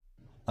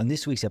On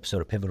this week's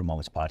episode of Pivotal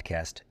Moments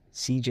podcast,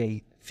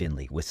 CJ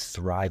Finley with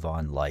Thrive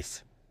on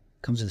Life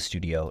comes to the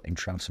studio and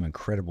drops some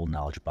incredible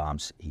knowledge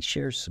bombs. He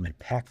shares some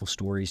impactful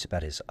stories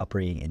about his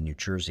upbringing in New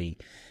Jersey.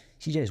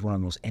 CJ is one of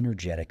the most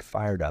energetic,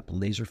 fired up,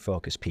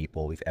 laser-focused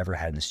people we've ever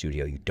had in the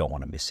studio. You don't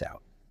want to miss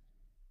out.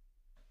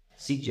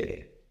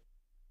 CJ.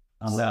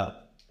 What's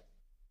up?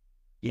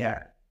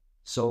 Yeah.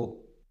 So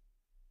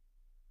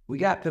we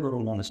got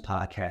Pivotal Moments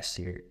podcast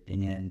here,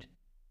 and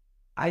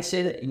I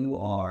say that you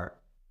are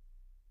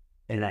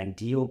an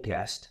ideal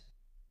guest,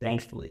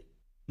 thankfully.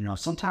 You know,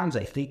 sometimes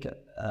I think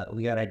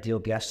we got ideal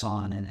guests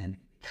on and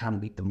kind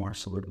of beat the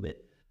marks a little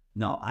bit.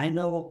 No, I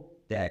know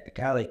that a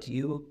guy like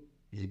you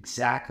is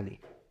exactly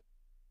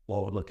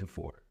what we're looking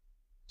for.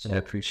 So I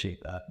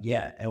appreciate that.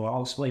 Yeah, and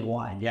I'll explain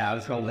why. Yeah, I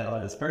was going to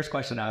this first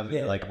question. I was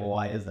like, well,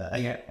 why is that?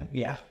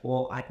 Yeah.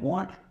 Well, I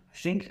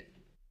think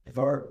if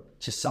I were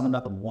to sum it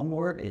up in one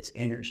word, it's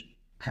energy.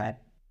 Okay,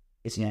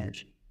 it's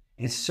energy.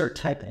 And it's a certain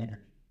type of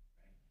energy.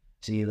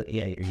 So you're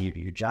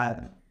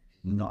jiving.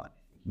 You know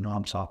what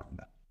I'm talking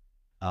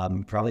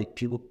about.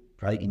 People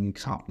can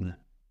comment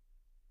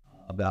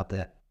about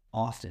that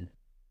often.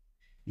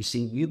 You see,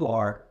 you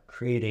are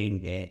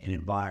creating an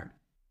environment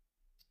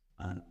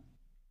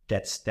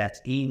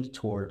that's aimed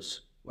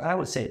towards, what I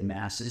would say, the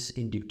masses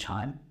in due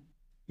time.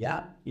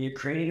 Yeah, you're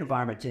creating an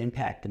environment to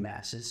impact the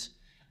masses,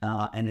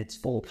 and it's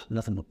full of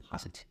nothing but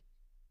positive.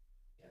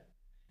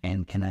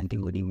 And can I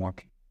do any more?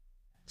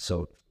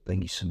 So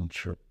thank you so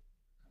much.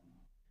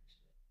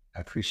 I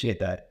appreciate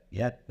that.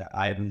 Yeah,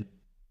 I haven't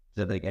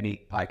said like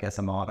any podcast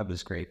I'm on. I'm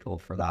just grateful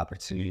for the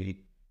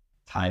opportunity.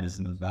 Time is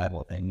the most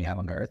valuable thing you have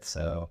on earth.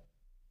 So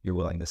you're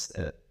willing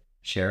to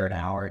share an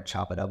hour and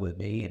chop it up with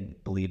me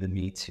and believe in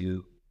me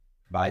to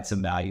provide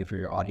some value for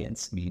your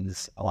audience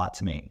means a lot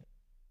to me.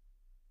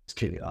 Let's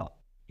kick it off.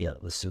 Yeah,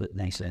 let's do it.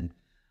 Thanks, man.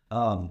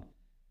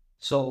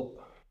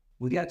 So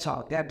we got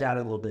to dive down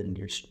a little bit in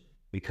your story,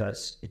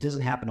 because it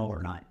doesn't happen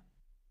overnight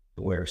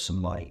where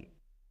somebody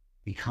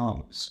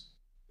becomes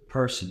the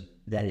person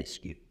that is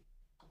you.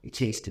 It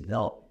takes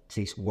development, it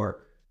takes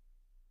work,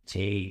 it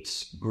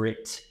takes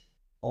grit,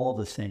 all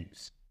the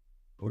things.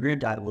 We're going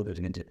to dive a little bit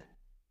into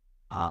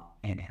that.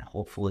 And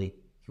hopefully,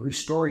 through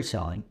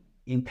storytelling,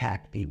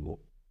 impact people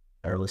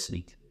that are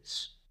listening to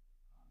this.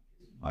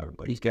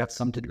 Everybody's got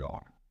something to draw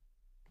on.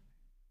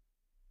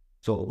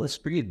 So let's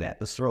bring that.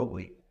 Let's throw it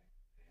away.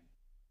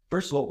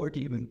 First of all, where'd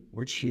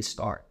you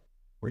start?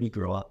 Where did you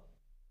grow up?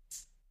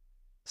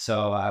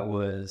 So I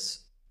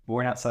was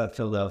born outside of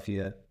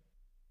Philadelphia.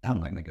 I'm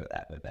not going to go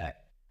that way back.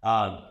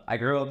 I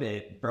grew up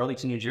in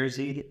Burlington, New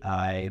Jersey.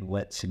 I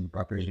went to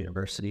Rutgers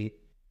University,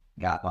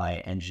 got my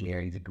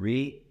engineering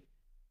degree,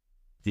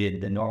 did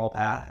the normal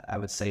path I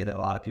would say that a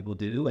lot of people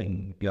do,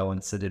 and go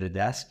and sit at a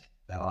desk.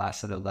 That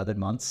lasted 11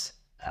 months,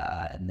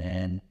 and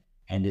then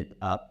ended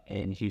up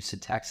in Houston,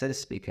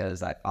 Texas,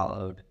 because I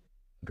followed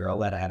a girl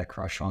that I had a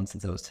crush on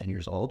since I was 10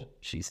 years old.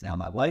 She's now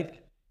my wife,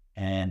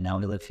 and now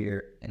we live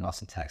here in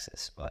Austin,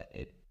 Texas. But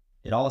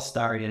it all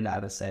started, I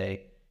would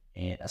say,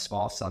 in a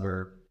small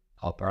suburb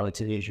called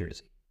Burlington, New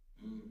Jersey.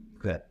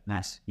 Good,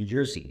 nice. New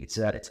Jersey, it's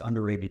an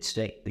underrated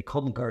state. They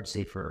call them Garden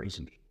State for a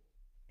reason.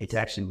 It's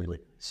actually really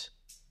nice.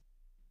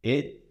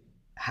 It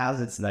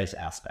has its nice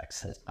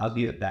aspects. I'll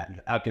give it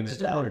that. I'll give it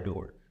Just out the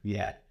door.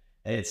 Yeah,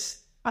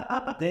 it's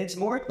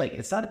more like,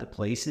 it's not the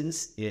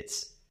places.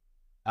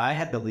 I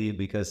had to leave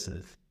because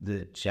of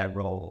the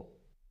general.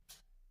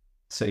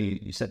 So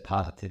you said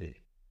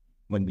positivity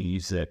when we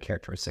use the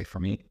characteristic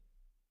for me.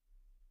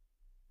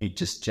 It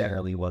just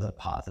generally was a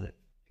positive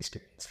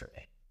experience for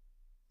me.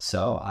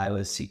 So I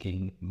was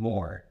seeking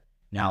more.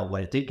 Now,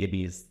 what it did give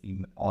me is,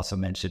 you also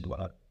mentioned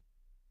what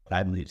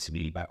I believe to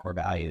be my core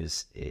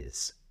values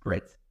is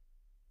grit,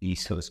 the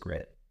East Coast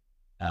grit.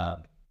 I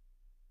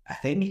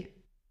think,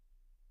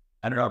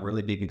 I don't know, I'm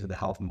really big into the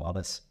health and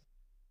wellness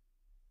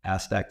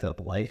aspect of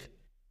life.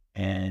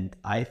 And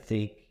I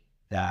think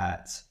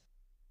that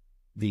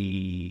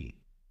the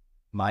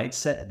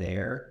mindset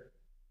there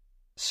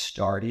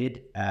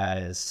started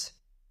as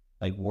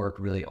like work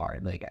really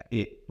hard. Like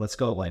let's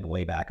go like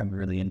way back. I'm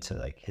really into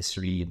like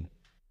history and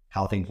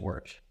how things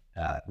work,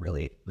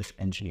 really with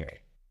engineering.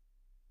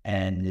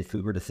 And if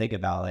we were to think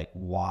about like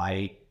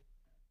why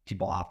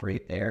people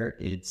operate there,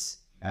 it's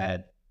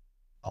had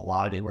a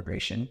lot of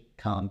immigration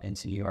come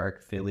into New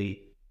York,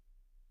 Philly,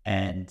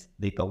 and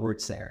they built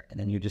roots there. And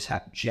then you just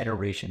have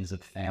generations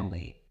of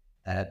family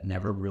that have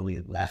never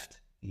really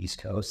left the East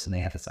Coast, and they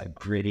have this like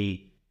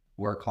gritty,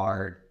 work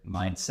hard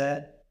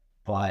mindset.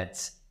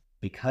 But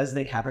because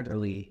they haven't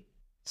really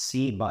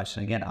seen much,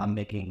 and again, I'm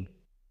making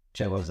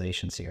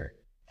generalizations here,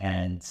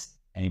 and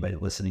anybody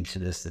listening to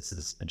this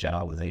is a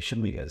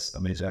generalization because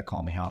somebody's going to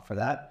call me out for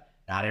that.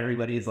 Not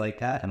everybody is like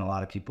that, and a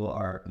lot of people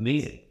are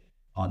amazing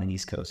on the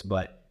East Coast,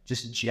 but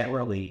just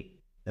generally,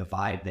 the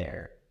vibe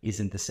there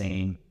isn't the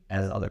same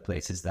as other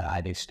places that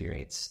I've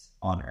experienced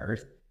on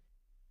Earth.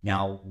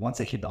 Now, once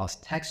I came to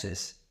Austin,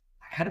 Texas,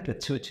 I kind of put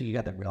two and two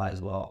together and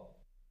realized, well,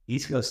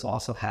 East Coast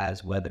also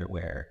has weather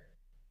where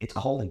it's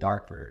cold and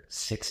dark for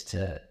 6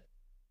 to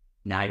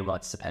 9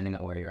 months, depending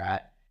on where you're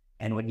at.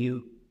 And when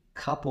you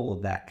couple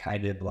that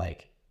kind of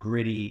like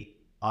gritty,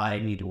 I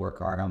need to work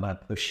hard, I'm going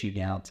to push you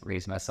down to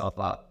raise myself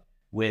up,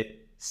 with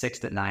 6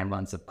 to 9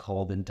 months of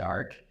cold and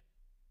dark,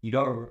 you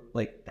don't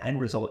like, the end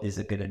result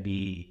isn't going to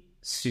be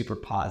super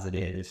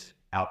positive,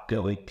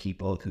 outgoing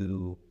people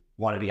who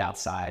want to be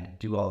outside and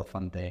do all the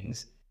fun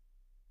things.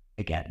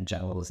 Again,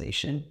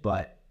 generalization,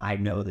 but I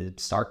know the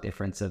stark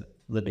difference of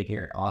living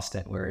here in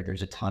Austin, where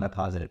there's a ton of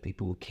positive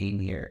people who came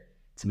here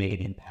to make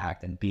an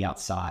impact and be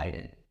outside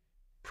and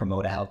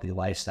promote a healthy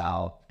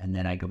lifestyle. And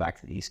then I go back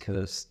to the East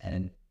Coast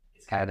and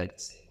it's kind of like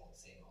the same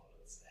old.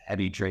 It's the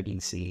heavy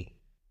drinking scene.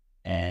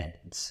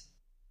 And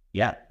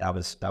yeah, that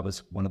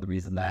was one of the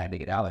reasons that I had to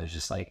get out. It was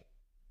just like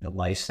the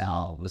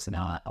lifestyle was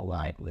not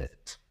aligned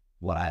with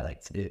what I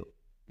like to do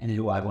and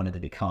who I wanted to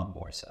become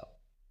more so.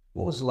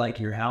 What was like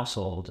your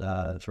household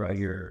throughout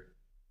your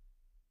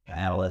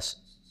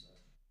adolescence?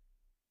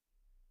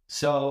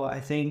 So I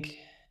think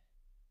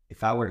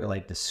if I were to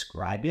like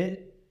describe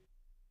it,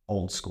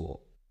 old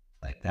school,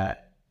 like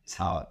that is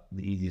how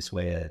the easiest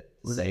way to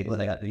say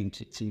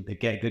it. To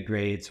get good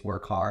grades,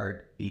 work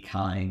hard, be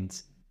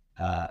kind.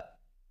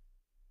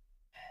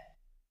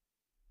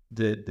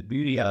 The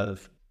beauty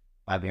of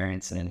my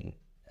parents, and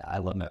I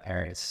love my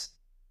parents,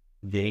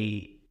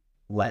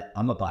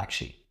 I'm a black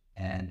sheep,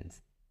 and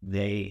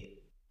they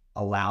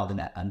allowed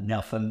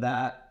enough of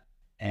that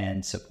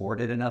and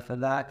supported enough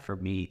of that for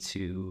me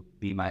to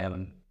be my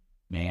own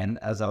man,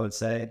 as I would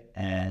say.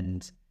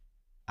 And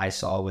I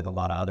saw with a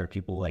lot of other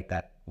people like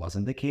that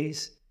wasn't the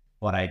case,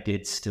 but I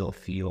did still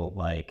feel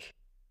like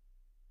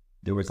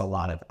there was a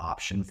lot of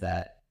options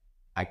that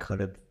I could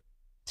have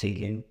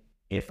taken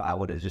if I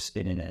would have just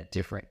been in a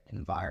different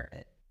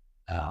environment.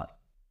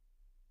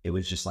 It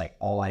was just like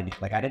all I knew.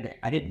 Like I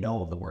didn't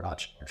know the word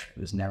entrepreneur.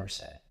 It was never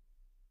said.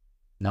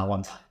 Not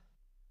one time.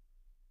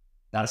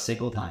 Not a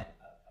single time.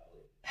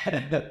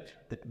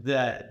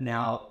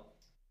 Now,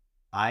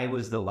 I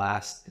was the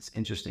last, it's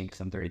interesting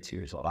because I'm 32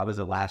 years old. I was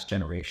the last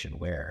generation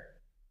where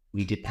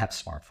we didn't have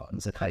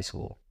smartphones at high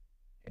school.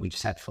 We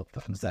just had flip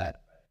phones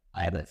that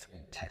I had to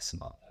text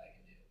them up.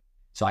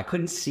 So I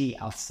couldn't see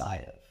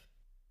outside of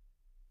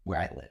where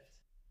I lived.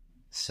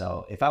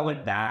 So if I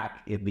went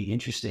back, it'd be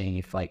interesting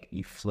if like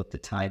you flip the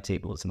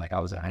timetables and like I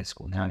was in high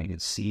school now and you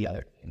could see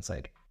other things,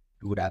 like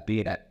who would I be?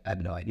 And I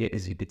have no idea,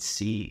 because you could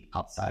see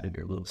outside of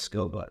your little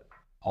skill. But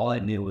all I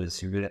knew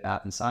was you're good at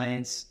math and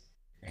science,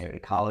 you're headed to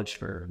college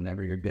for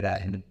whatever you're good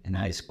at in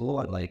high school,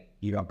 and like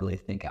you don't really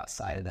think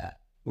outside of that.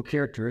 What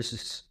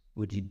characteristics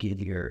would you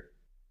give your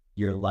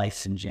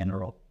life in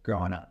general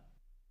growing up?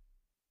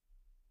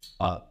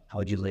 How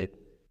would you live?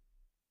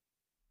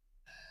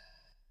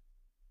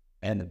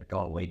 And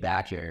going way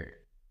back here,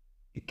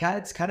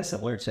 it's kind of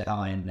similar to how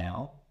I am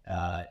now,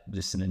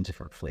 just in a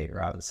different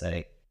flavor, I would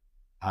say.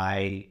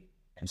 I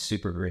am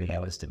super gritty. I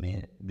was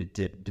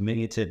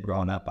diminutive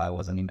growing up. I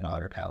wasn't even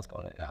 100 pounds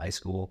going into high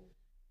school.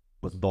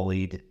 Was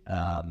bullied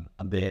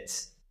a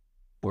bit.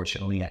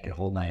 Fortunately, I could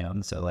hold my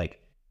own. So like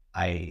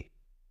I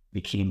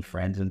became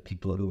friends with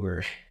people who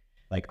were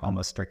like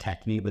almost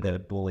protect me, but they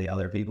would bully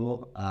other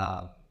people.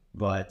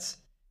 But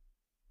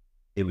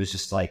it was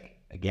just like,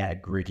 again, a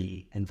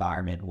gritty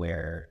environment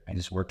where I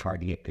just worked hard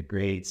to get good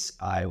grades.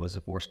 I was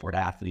a 4-sport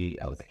athlete.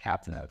 I was the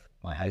captain of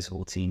my high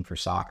school team for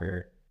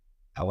soccer.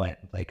 I went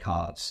and played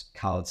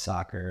college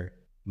soccer.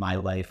 My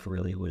life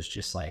really was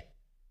just like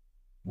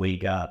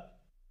wake up,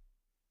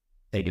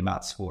 think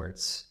about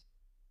sports.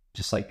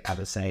 Just like I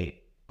would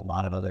say, a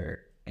lot of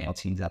other male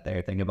teens out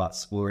there think about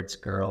sports,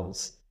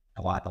 girls.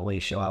 I watched the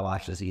late show I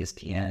watched was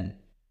ESPN.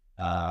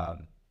 I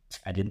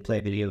didn't play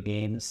video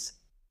games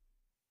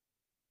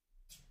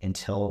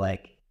until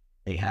like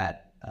they had,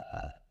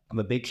 I'm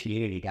a big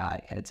community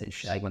guy. And it's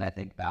interesting, like when I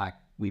think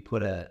back, we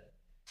put a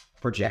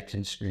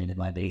projection screen in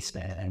my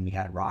basement and we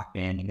had Rock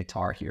Band and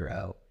Guitar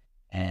Hero.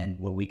 And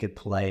when we could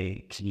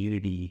play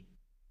community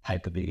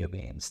type of video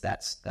games,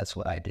 that's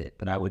what I did.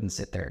 But I wouldn't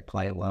sit there and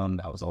play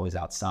alone. I was always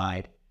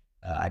outside.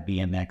 I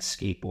BMX,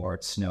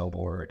 skateboard,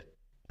 snowboard,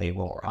 played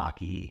roller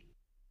hockey,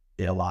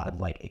 did a lot of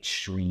like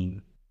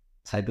extreme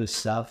type of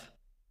stuff.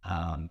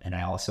 And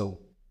I also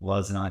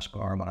was an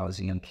entrepreneur when I was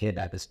a young kid.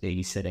 I was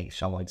babysitting,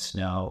 shoveling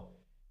snow,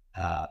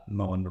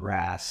 mowing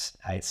grass.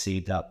 I had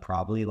saved up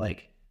probably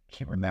like, I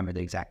can't remember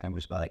the exact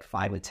numbers, but like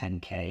 5 to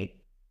 10K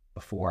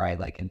before I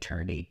like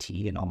turned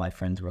 18. And all my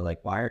friends were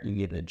like, why aren't you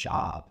getting a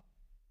job?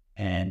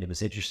 And it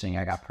was interesting.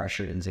 I got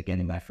pressured into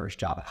getting my first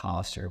job at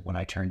Hollister when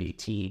I turned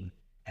 18,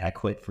 and I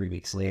quit 3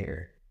 weeks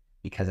later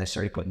because I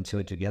started putting two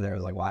and two together. I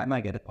was like, why am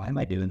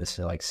I doing this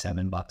for like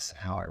 $7 an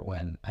hour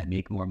when I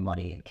make more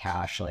money in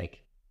cash,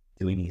 like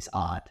doing these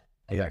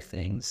other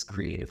things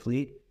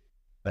creatively?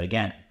 But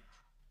again,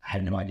 I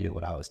had no idea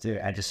what I was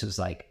doing. I just was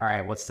like, all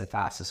right, what's the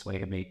fastest way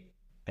to make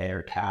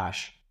better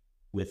cash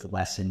with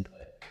less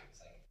input?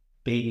 It's like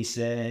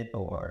babysit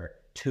or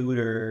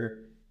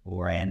tutor,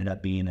 or I ended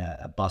up being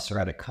a busser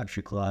at a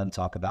country club,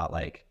 talk about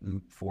like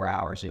 4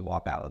 hours, they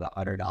walk out with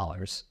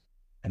 $100.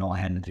 And all I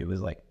had to do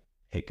was like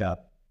pick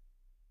up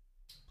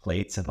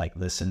plates and like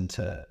listen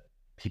to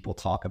people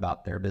talk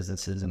about their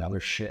businesses and other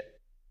shit.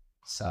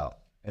 So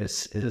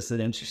It's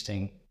an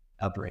interesting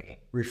upbringing.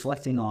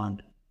 Reflecting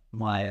on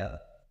my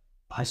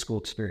high school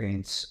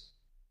experience,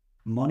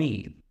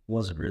 money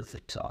wasn't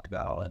really talked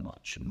about all that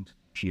much in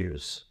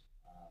peers.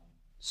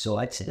 So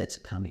I'd say that's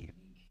a kind of unique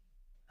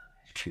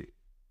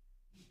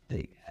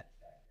thing.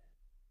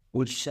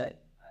 Would you say?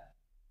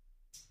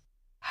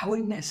 I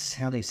wouldn't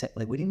necessarily say,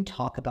 like, we didn't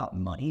talk about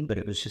money, but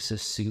it was just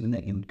assumed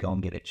that you would go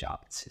and get a job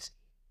at Cisco,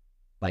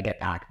 like at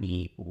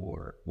Acme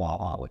or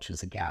Wawa, which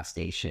was a gas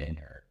station,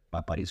 or my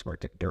buddies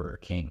worked at Burger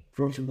King.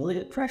 From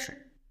familiar pressure.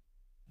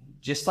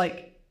 Just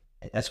like,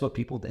 that's what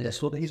people did.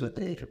 That's what these would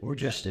do. Or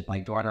just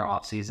like during our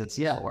off seasons,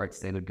 sports,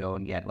 they would go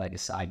and get like a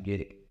side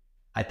gig.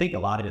 I think a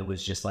lot of it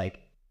was just like,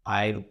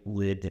 I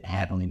lived in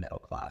heavily middle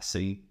class. So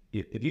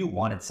if you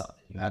wanted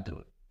something, you had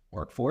to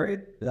work for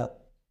it. Yeah.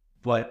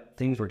 But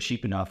things were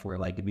cheap enough where,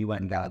 like, if you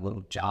went and got a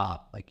little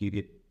job, like, you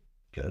could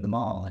go to the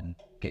mall and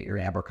get your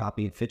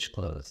Abercrombie and Fitch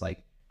clothes.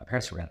 Like, my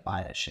parents were going to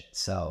buy that shit.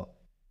 So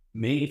for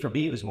me,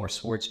 it was more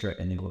sports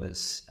driven. It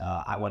was,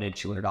 I wanted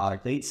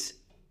 $200 cleats.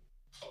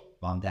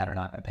 Mom and dad are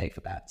not going to pay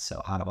for that.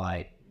 So how do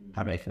I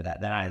pay for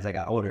that? Then as I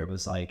got older, it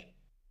was like,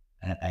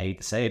 and I hate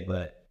to say it,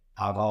 but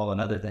alcohol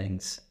and other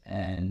things.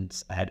 And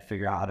I had to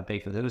figure out how to pay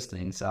for those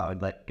things. So I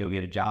would go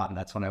get a job. And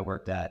that's when I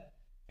worked at,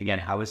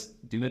 again, I was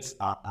doing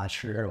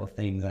trivial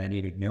things and I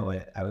needed to know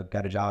it. I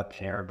got a job at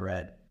Panera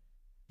Bread.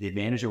 The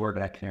advantage of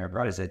working at Panera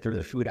Bread is they threw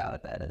the food out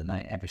at the end of the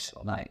night, every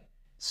single night.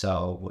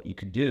 So what you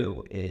can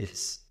do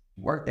is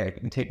work there. You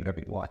can take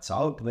whatever you want. So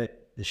I would put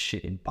the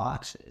shit in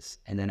boxes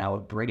and then I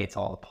would bring it to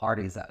all the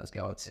parties that I was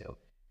going to.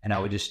 And I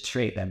would just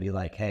trade them, be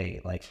like,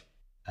 hey,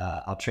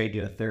 I'll trade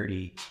you a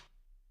 30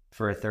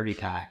 for a 30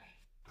 pack.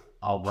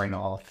 I'll bring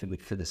all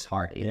food for this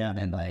party. Yeah.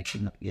 And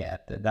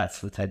that's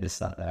the type of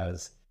stuff that I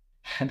was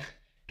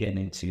getting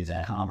into,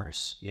 that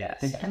commerce. Yeah.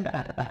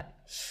 Yeah,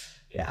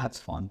 that's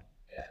fun.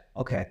 Yeah.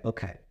 Okay.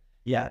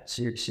 Yeah.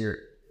 So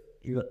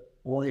you're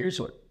well, here's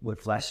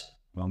what flashed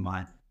my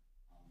mind.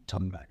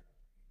 Talking about,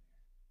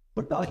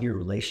 what about your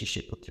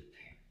relationship with your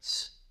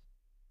parents?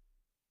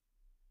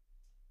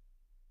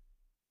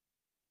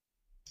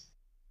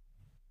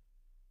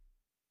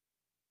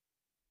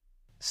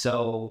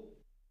 So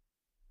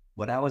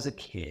when I was a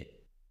kid,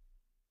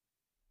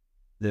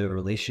 the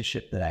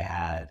relationship that I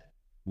had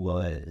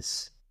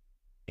was,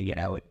 again,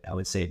 I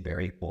would say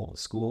very old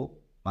school.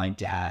 My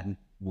dad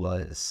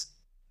was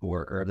the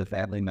worker of the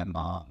family. My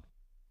mom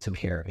took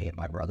care of me and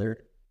my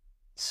brother.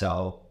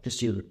 So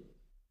just you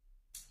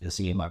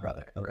and my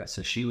brother. Okay.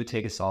 So she would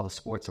take us all to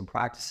sports and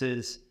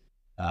practices.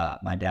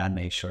 My dad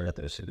made sure that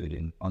there's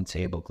food on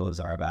table, clothes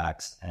on our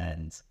backs,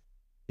 and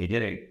they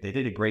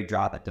did a great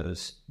job at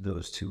those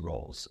two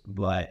roles.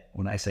 But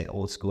when I say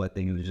old school, I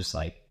think it was just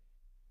like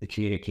the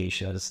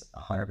communication is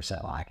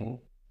 100% lacking,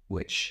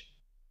 which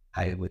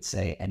I would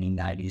say any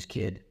 90s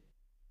kid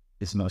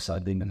is most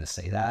likely going to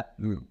say that.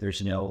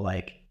 There's no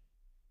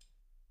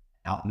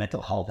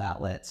mental health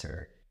outlets,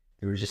 or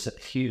there was just a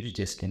huge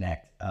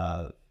disconnect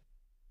of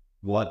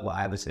what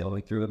I was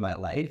going through in my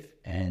life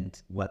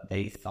and what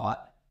they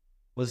thought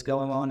was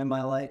going on in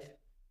my life.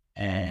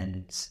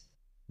 And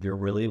there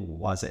really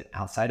wasn't,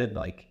 outside of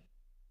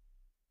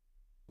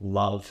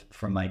love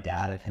from my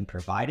dad and him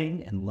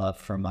providing, and love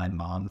from my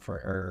mom for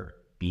her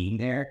being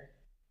there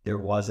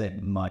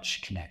wasn't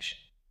much connection.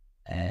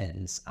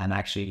 And I'm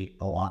actually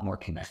a lot more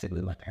connected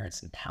with my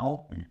parents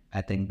now.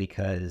 I think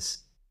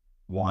because,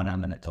 one,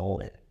 I'm an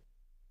adult.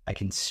 I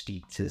can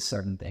speak to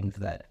certain things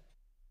that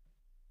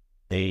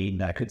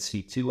I could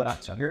speak to when I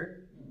was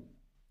younger.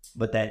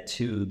 But that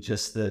too,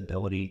 just the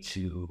ability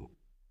to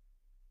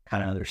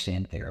kind of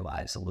understand their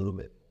lives a little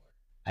bit more.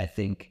 I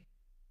think,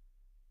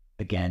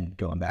 again,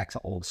 going back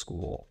to old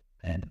school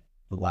and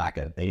the lack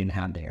of, they didn't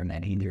have the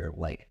internet either,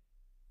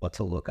 what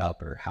to look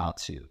up or how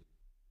to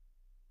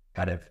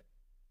kind of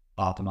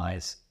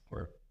optimize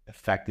or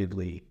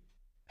effectively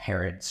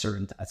parent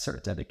a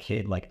certain type of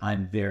kid.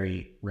 I'm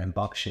very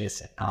rambunctious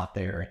and out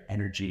there and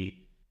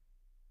energy,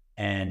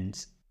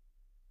 and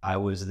I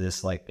was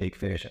this big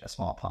fish in a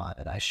small pond,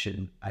 and I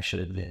should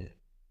have been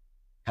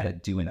kind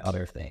of doing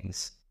other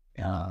things,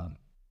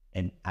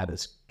 and I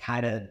was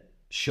kind of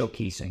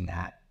showcasing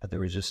that, but there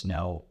was just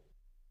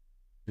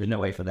there's no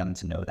way for them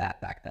to know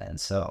that back then.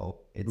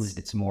 So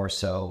it's more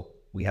so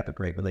we have a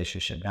great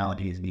relationship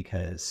nowadays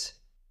because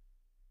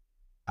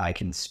I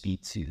can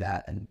speak to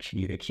that and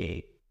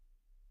communicate.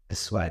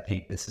 This is what I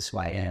think. This is who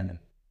I am.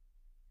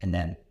 And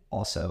then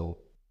also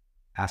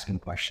asking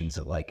questions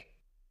of when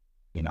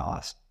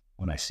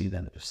I see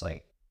them, just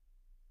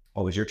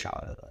what was your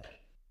childhood like?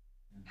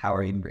 How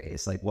are you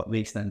raised? What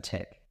makes them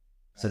tick?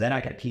 So then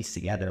I could piece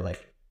together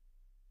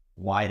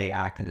why they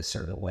acted a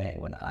certain way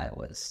when I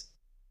was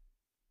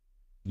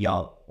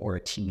young or a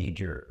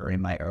teenager or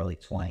in my early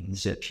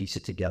 20s. To piece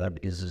it together,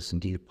 because it's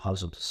indeed a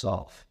puzzle to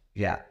solve.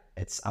 Yeah,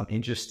 I'm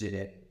interested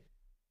in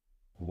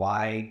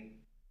why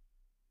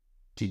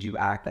did you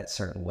act that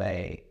certain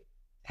way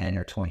 10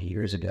 or 20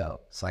 years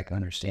ago, so I can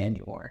understand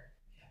you more.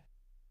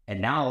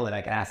 And now that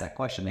I can ask that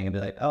question, they can be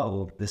like, oh,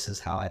 well, this is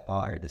how I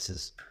thought, or this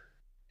is,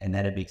 and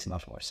then it makes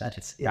much more sense.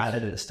 It's rather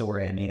than a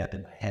story I made up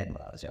in my head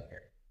when I was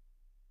younger.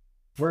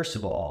 first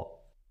of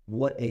all,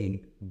 what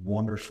a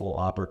wonderful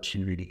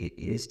opportunity it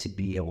is to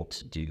be able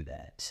to do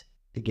that,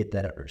 to get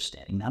that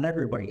understanding. Not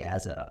everybody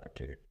has that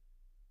opportunity.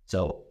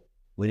 So,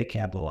 way to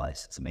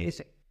capitalize. It's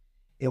amazing.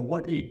 And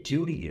what did it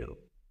do to you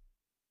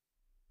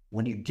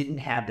when you didn't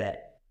have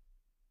that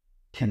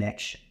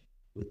connection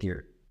with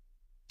your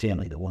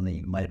family, the one that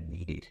you might have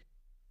needed?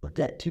 What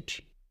did that do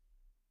to you?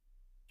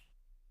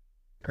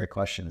 Great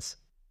questions.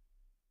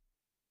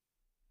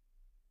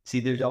 See,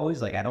 there's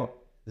always like,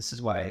 this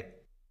is why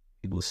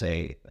people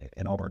say, like,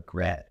 I don't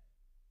regret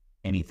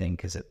anything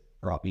because it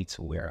brought me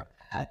to where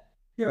I'm at.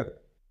 Yeah.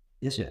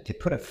 Yes, yeah. To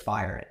put a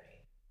fire in me.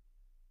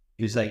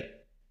 It was like,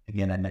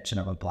 again, I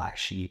mentioned I'm a black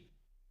sheep.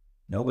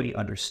 Nobody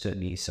understood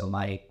me. So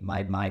my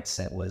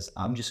mindset was,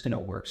 I'm just going to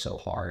work so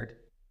hard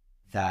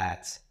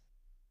that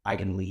I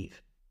can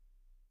leave.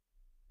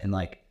 And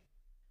like,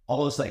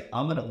 almost like,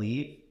 I'm going to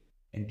leave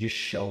and just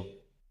show.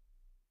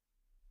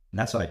 And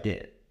that's what I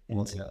did.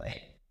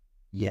 Ultimately.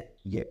 Yeah.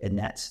 And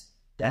that's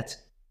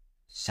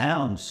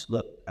sounds,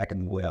 look, I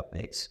can way up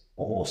makes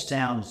all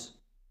sounds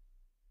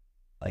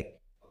like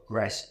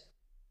aggressive,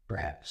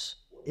 perhaps.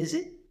 Is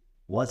it?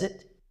 Was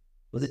it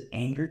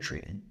anger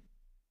driven?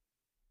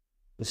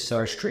 Was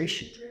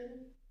frustration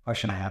driven?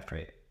 Question I have for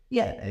you.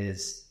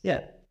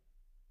 Yeah.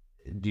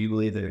 Do you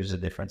believe there's a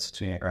difference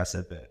between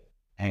aggressive and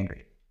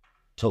angry?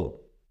 Totally.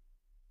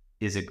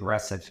 Is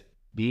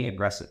being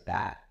aggressive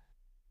bad?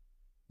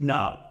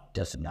 No,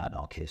 doesn't not in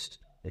all cases.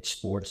 It's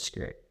sports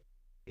scary.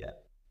 Yeah.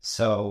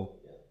 So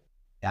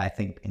I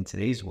think in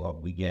today's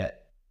world, we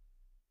get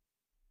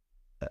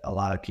a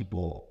lot of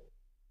people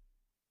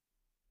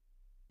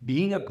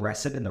being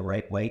aggressive in the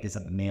right way is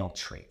a male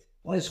trait.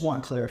 Well, I just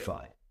want to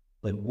clarify,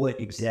 like what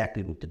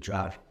exactly would the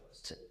drive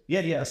was.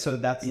 Yeah. So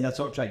that's what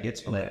I'm trying to get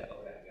to. Like,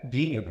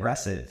 being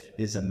aggressive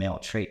is a male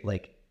trait.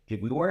 Like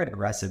if we weren't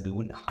aggressive, we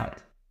wouldn't hunt,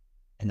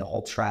 and the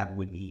whole tribe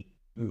would eat.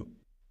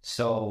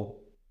 So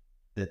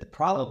the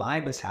problem I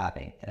was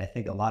having, and I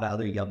think a lot of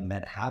other young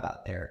men have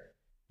out there,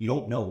 you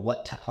don't know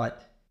what to hunt.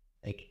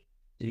 Like,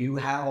 you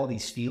have all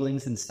these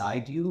feelings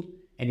inside you,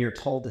 and you're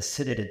told to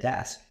sit at a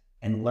desk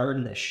and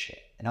learn this shit.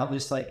 And I'm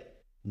just like,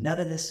 none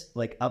of this.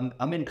 Like,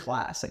 I'm in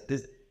class. Like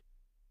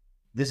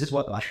this is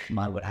what my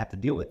mind would have to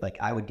deal with. Like,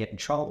 I would get in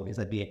trouble because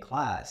I'd be in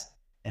class,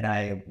 and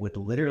I would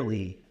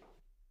literally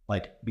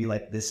like be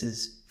like, this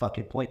is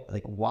fucking point.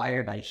 Like, why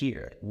am I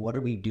here? What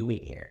are we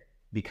doing here?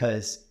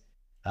 Because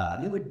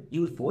you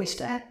would voice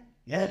that?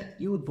 Yeah.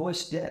 You would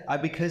voice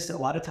that. Because a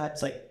lot of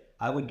times, like,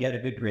 I would get a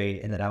good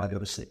grade and then I would go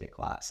to sleep in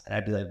class. And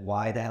I'd be like,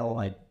 why the hell am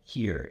I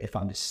here if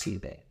I'm just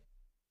sleeping?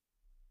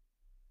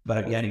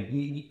 But again,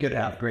 you could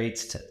have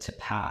grades to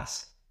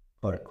pass,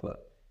 quote unquote.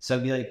 So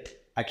I'd be like,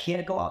 I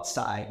can't go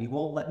outside. You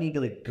won't let me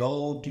like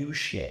go do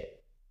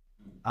shit.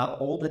 I'm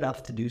old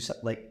enough to do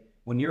something. Like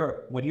when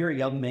you're a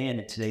young man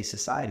in today's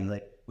society,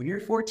 like when you're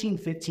 14,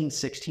 15,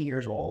 16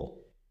 years old,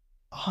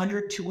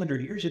 100,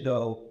 200 years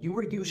ago, you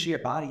were using your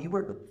body. You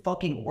were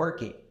fucking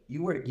working.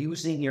 You were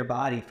using your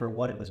body for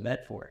what it was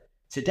meant for.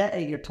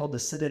 Today, you're told to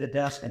sit at a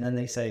desk and then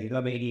they say, you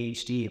have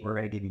ADHD, we're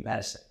ready to give you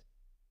medicine.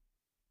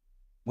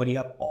 When you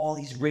have all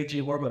these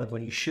raging hormones,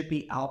 when you should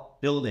be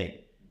out building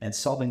and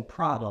solving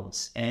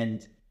problems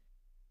and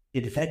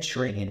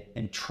adventuring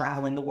and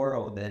traveling the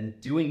world and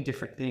doing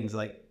different things,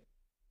 like,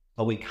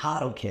 but we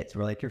coddle kids.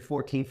 We're like, you're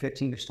 14,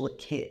 15, you're still a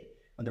kid.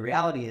 When the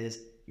reality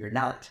is, you're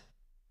not.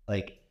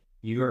 Like,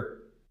 your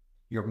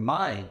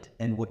mind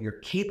and what you're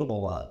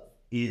capable of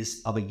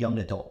is of a young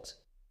adult,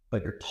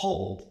 but you're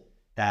told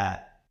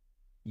that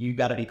you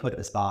got to be put in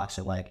this box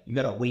and like, you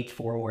got to wait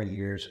 4 more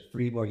years,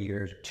 3 more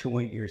years, 2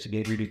 more years to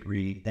get your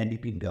degree. Then you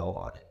can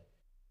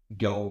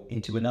go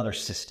into another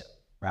system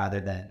rather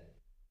than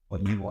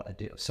what you want to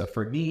do. So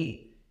for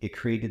me, it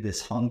created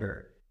this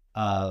hunger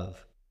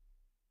of,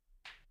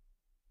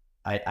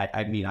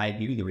 I mean, I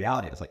knew the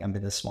reality. I was like, I'm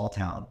in this small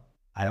town.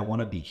 I don't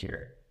want to be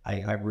here.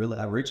 I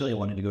originally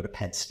wanted to go to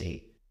Penn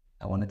State.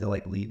 I wanted to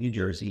like leave New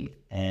Jersey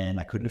and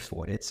I couldn't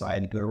afford it. So I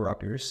had to go to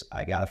Rutgers.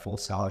 I got a full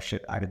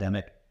scholarship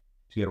academic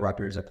to go to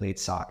Rutgers. I played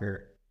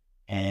soccer.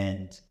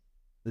 And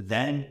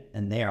then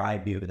and there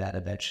I knew that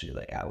eventually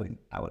like I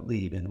would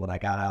leave. And when I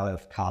got out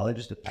of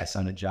college, I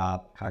signed a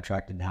job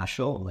contract in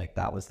Nashville. And like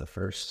that was the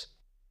first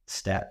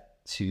step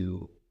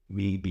to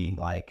me being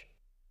like,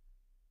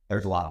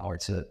 there's a lot more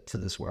to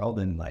this world.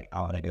 And like,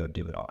 I want to go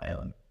do it on my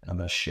own. And I'm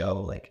going to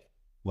show like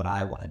what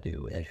I want to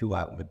do and who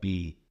I want to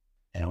be.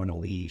 And I want to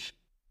leave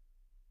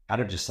out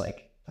of just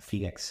like a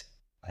phoenix.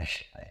 I'm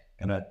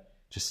gonna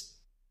just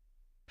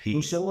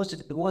peace. So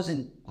it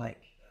wasn't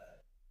like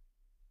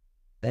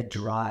that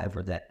drive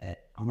or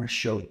that I'm gonna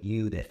show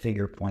you that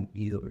finger point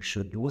you or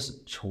show. It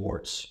wasn't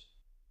towards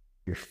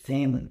your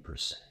family per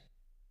se.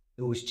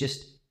 It was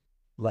just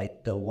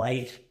like the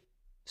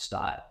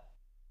lifestyle,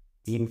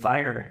 the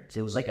environment.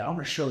 It was like I'm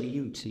gonna show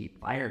you to the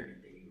environment.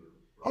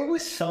 It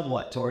was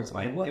somewhat towards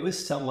my. It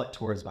was somewhat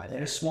towards my.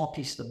 A small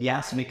piece of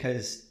yes,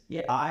 because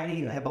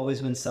I have always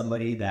been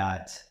somebody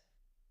that,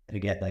 and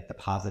again, like the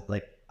positive,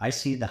 like I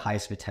see the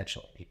highest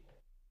potential in people,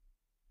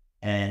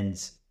 and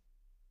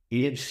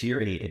it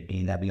infuriated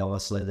me that we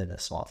almost lived in a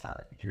small town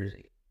in New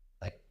Jersey.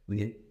 Like we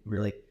didn't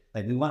really,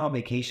 like we went on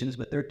vacations,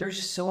 but there's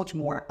just so much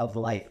more of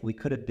life we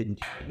could have been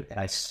doing, and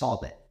I saw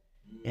that.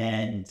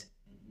 And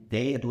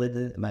they had lived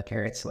in, my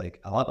parents,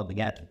 like a lot of them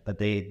again, but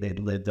they'd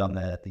lived on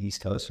the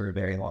East Coast for a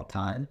very long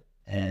time.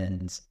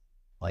 And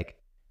like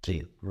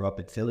they grew up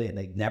in Philly and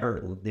they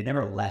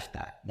never left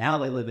that. Now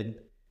they live in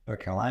North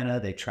Carolina,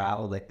 they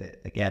travel,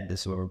 again,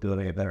 this is where we're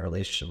building a better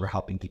relationship, we're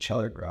helping each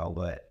other grow.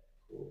 But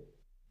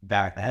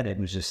back then it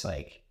was just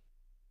like,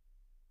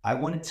 I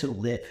wanted to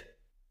live,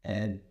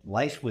 and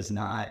life was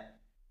not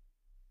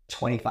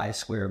 25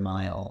 square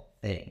mile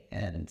thing.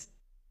 And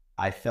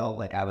I felt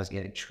like I was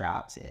getting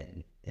trapped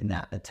in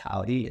that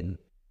mentality. And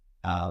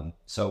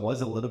so it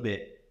was a little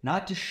bit,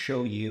 not to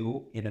show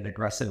you in an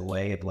aggressive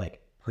way of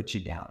like, put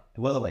you down. It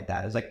wasn't like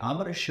that. It was like, I'm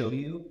going to show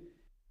you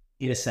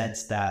in a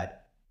sense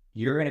that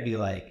you're going to be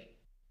like,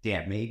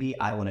 damn, maybe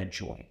I want to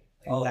join.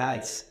 Oh,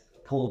 that's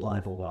pull the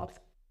blindfold off.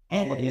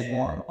 And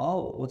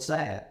oh, what's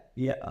that?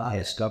 Yeah,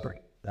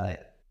 discovery.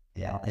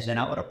 Yeah. And then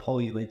I'm going to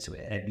pull you into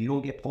it. And if you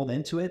don't get pulled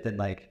into it, then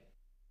like,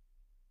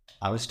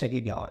 I was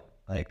taking you on.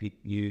 Like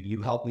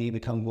you helped me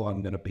become who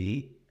I'm going to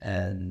be.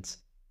 And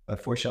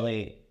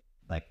unfortunately,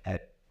 like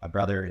my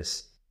brother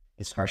is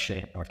partially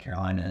in North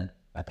Carolina.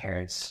 My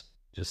parents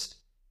just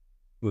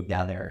moved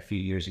down there a few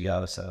years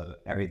ago. So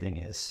everything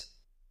is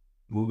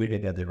moving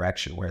in a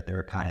direction where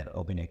they're kind of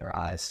opening their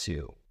eyes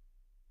to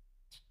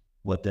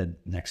what the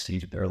next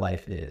stage of their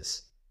life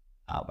is.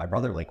 My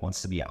brother like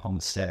wants to be a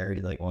homesteader.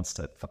 He like wants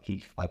to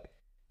keep like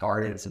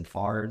gardens and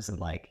farms and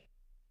like,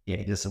 yeah,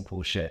 he does some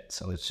cool shit.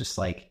 So it's just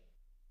like,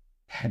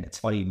 and it's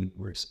funny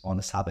we're on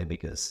this topic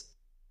because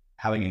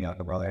having a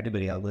younger brother,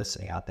 anybody else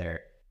listening out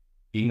there,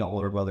 being an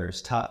older brother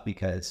is tough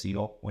because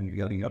when you're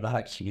young, you don't know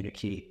how to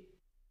communicate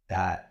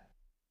that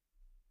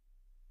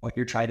what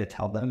you're trying to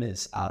tell them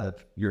is out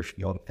of your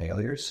own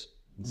failures.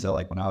 So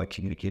like when I would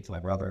communicate to my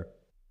brother,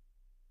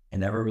 I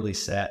never really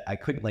said, I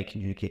couldn't like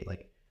communicate,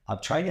 like I'm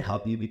trying to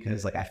help you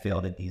because like I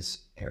failed in these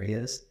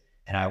areas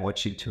and I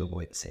want you to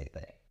avoid the same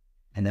thing.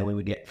 And then we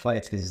would get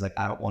fights because he's like,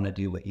 I don't want to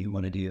do what you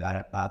want to do. I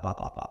don't blah, blah,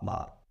 blah, blah,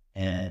 blah.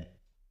 And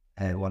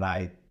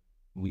when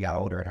we got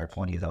older in our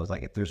 20s, I was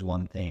like, if there's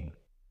one thing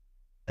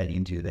that you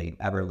can do that you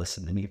ever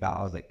listen to me about,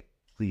 I was like,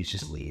 please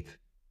just leave.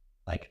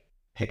 Like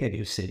pick a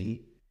new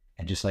city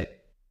and just like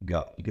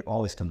go. You can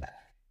always come back.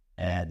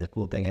 And the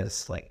cool thing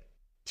is like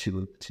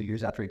 2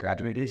 years after he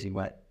graduated, he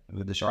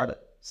moved to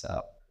Charlotte.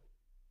 So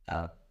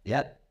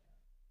yeah.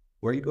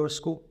 Where you go to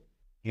school?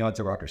 He went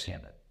to Rutgers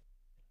Hampton.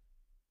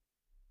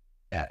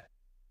 Yeah.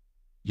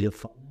 You have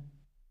fun?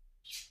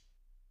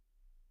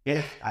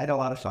 Yeah, I had a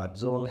lot of fun. It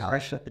was a little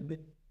harsh. I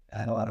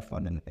had a lot of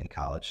fun in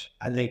college.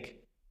 I think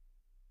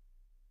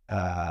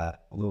a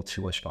little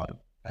too much fun.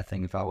 I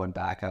think if I went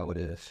back, I would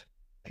have,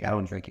 like, I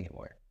don't drink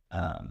anymore.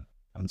 I'm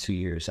 2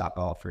 years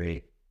alcohol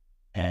free,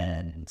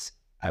 and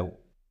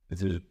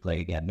there's like,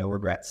 again, no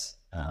regrets.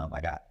 I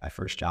got my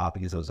first job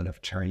because I was in a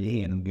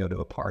fraternity and go to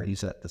a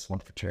parties at this one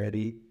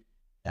fraternity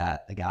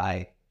that the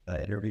guy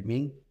interviewed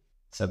me.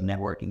 So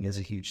networking is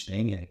a huge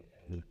thing,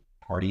 and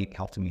party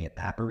helped me at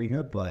that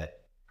arena, but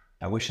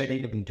I wish I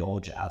didn't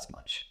indulge as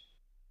much.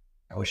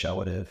 I wish I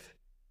would have,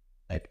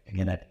 like,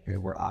 again,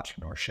 we're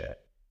entrepreneurship.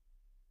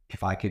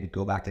 If I could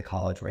go back to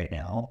college right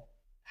now,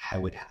 I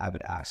would have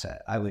an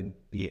asset. I would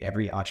be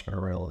every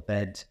entrepreneurial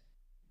event.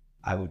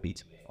 I would be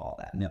doing all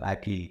that. No,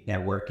 I'd be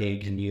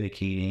networking,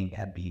 communicating,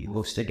 I'd be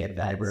hosting at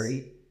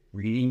library,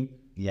 reading.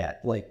 Yeah,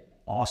 like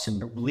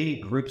awesome.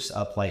 Leading groups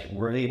of like,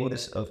 we're able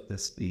to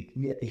speak.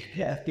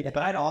 Yeah. But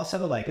I'd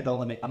also like, I'm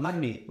not gonna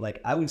be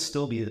like, I would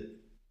still be the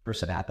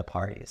person at the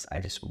parties.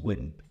 I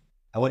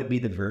wouldn't be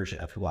the version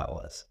of who I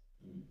was.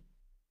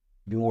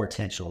 Be more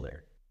intentional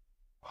there.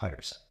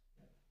 100%.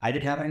 I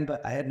didn't have any,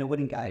 but I had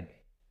nobody guide me.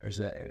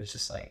 It was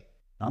just like,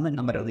 I'm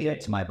gonna leave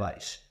it to my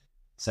buddies.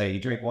 So you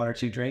drink 1 or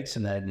 2 drinks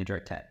and then you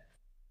drink 10.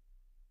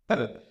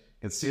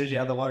 As soon as you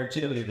have the 1 or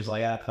 2, you're just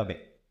like, fuck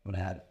it. I'm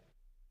gonna have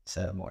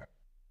 7 more.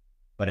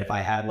 But if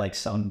I had like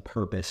some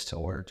purpose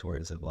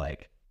towards it,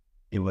 like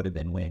it would have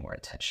been way more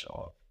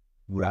intentional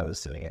what I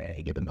was doing at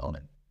any given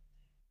moment.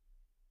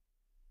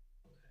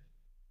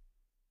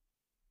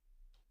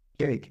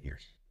 Very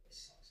years.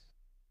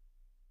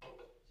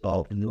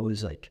 So it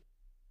was like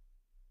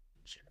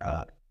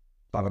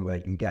talking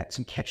about you got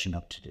some catching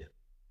up to do.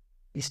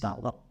 It's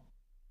not long.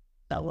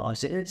 Not long.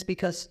 It's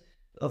because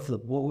of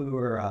what we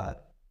were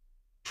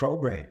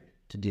programmed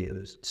to do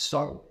is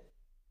start with,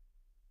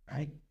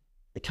 right?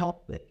 They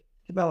talk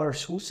about our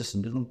school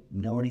system. They don't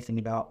know anything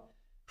about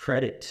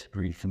credit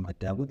or anything like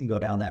that. We can go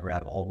down that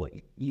rabbit hole. What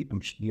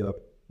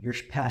you're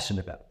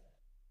passionate about.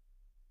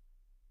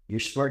 You're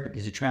smart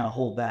because you're trying to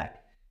hold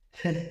back.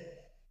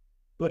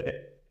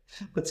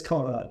 What's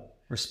going on?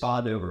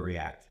 Respond,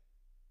 overreact.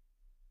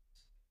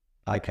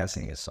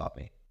 Podcasting has taught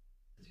me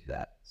to do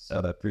that. So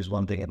if there's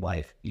one thing in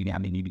life, you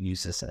can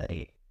use this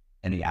in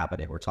any app.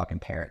 We're talking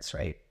parents,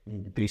 right?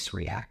 They used to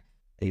react.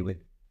 They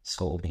would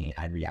scold me.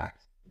 I'd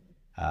react.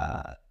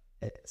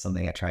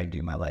 Something I try to do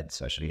in my life,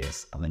 especially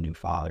as I'm a new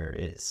father,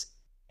 is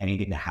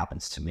anything that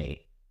happens to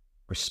me,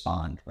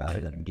 respond rather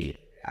than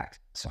immediately react.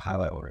 So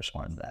how I will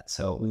respond to that.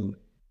 So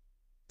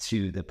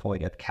to the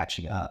point of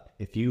catching up,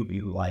 if you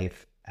view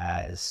life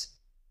as,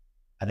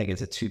 I think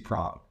it's a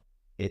two-prong.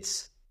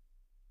 It's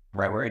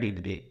right where I need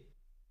to be,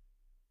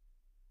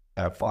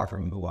 far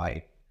from who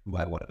I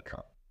want to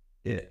become.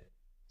 Yeah.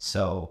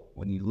 So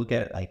when you look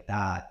at it like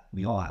that,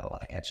 we all have a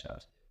lot of catch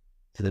ups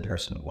to the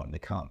person we want to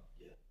become.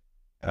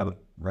 Yeah.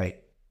 Right.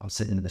 I'm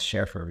sitting in this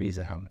chair for a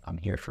reason. I'm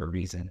here for a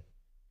reason.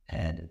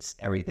 And it's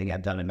everything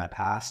I've done in my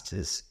past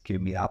has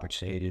given me the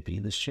opportunity to be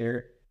in this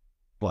chair.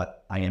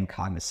 But I am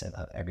cognizant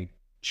of every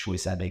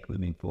choice I make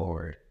moving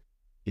forward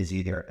is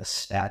either a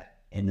step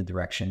in the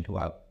direction who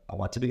I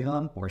want to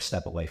become or a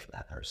step away from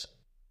that person.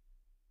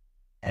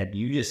 And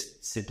you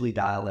just simply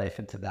dial life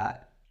into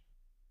that.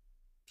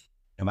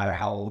 No matter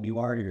how old you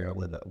are, you're going to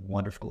live a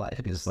wonderful life.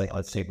 Because, like,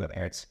 let's take my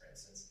parents, for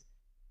instance.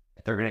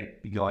 If they're going to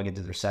be going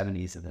into their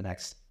 70s in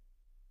that's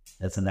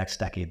the next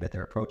decade that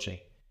they're approaching.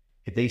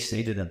 If they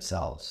say to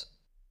themselves,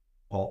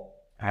 well,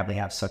 I only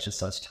have such and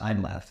such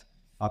time left,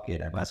 fuck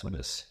it, I might as well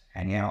just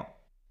hang out,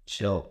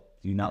 chill,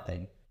 do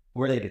nothing.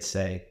 Or they could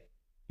say,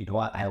 you know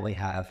what, I only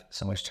have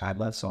so much time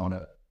left, so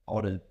I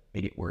want to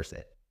make it worth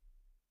it.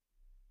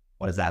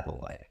 What does that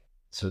look like?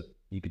 So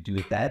you could do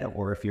it then,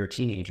 or if you're a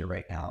teenager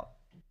right now,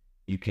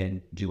 you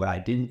can do what I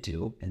didn't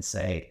do and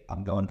say,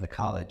 I'm going to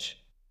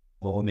college.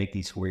 What will make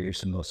these 4 years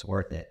the most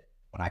worth it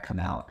when I come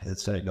out? Because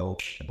it's going to go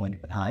a blink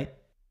of an eye.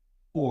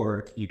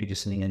 Or you could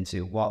just lean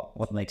into, well,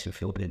 what makes me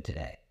feel good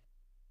today?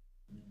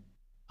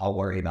 I'll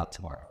worry about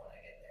tomorrow when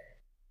I get there.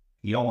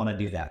 You don't want to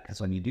do that,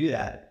 because when you do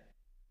that,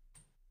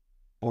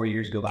 4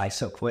 years go by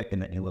so quick,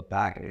 and then you look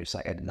back and you're just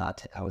like,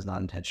 I was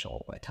not intentional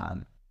with my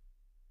time.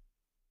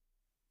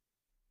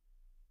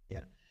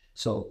 Yeah.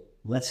 So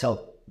let's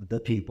help the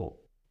people.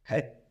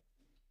 Okay.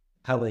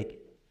 How they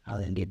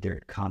get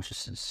their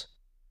consciousness.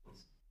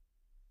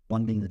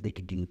 One thing that they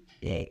could do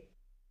today,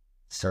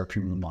 start to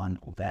move on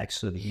back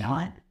so they're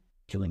not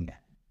doing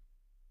that.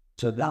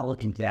 So not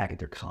looking back at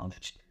their college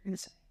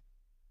experience.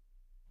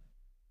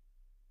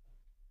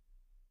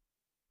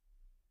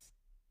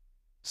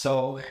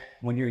 So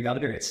when you're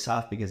younger, it's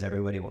tough because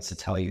everybody wants to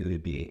tell you to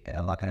be,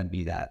 I'm not going to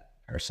be that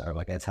person. Or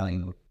like I'm telling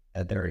you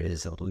that there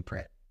is a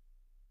blueprint.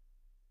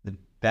 The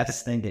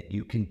best thing that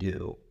you can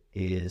do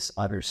is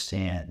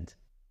understand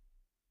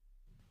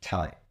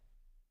time.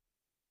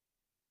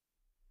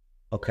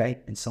 Okay?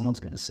 And someone's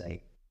going to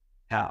say,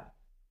 how?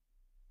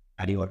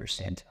 How do you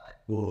understand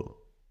time? Ooh.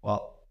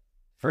 Well,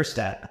 first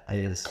step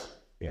is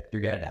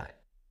you're going to die.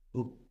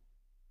 Ooh.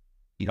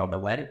 You don't know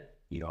when,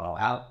 you don't know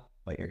how,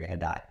 but you're going to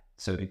die.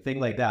 So if you think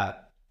like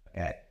that,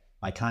 okay,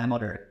 my time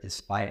on earth is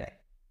finite.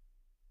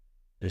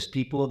 There's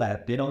people that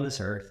have been on this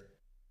earth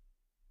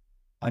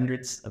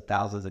hundreds of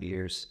thousands of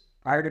years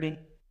prior to me,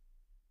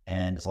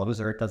 and as long as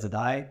the earth doesn't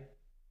die,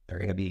 there are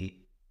going to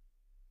be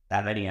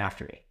that many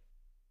after me.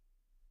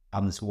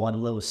 I'm this one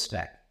little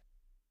speck.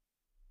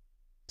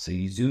 So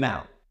you zoom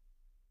out.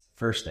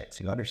 First thing,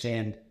 so you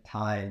understand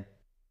time,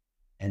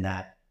 and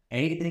that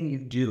anything you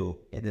do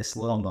in this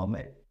little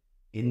moment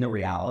in the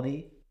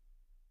reality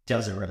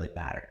doesn't really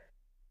matter.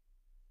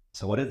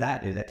 So what does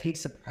that do? That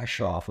takes the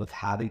pressure off of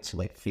having to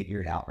like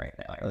figure it out right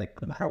now. You're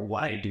like, no matter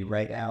what I do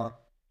right now,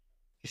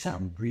 it's not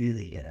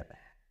really gonna matter.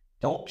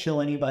 Don't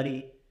kill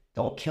anybody.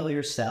 Don't kill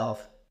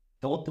yourself.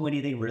 Don't do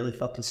anything really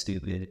fucking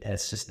stupid. And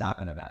it's just not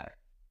gonna matter.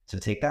 So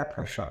take that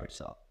pressure off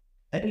yourself.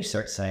 Then you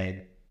start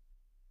saying,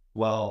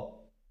 well,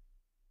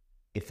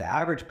 if the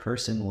average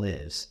person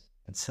lives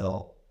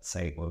until,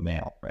 say, we're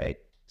male, right?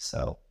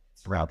 So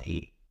it's around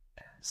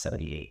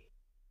 78.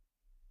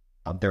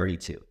 I'm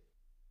 32.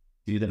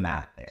 Do the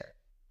math there.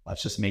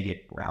 Let's just make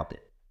it rounded.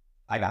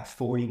 I got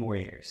 40 more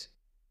years.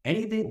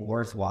 Anything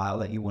worthwhile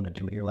that you want to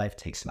do in your life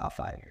takes about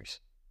 5 years.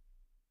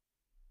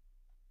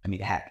 I mean,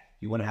 heck,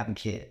 you want to have a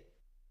kid.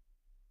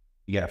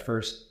 You got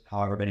first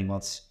however many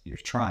months you're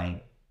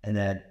trying, and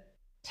then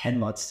 10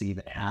 months to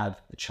even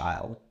have the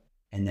child,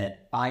 and then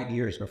 5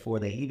 years before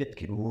they even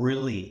can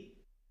really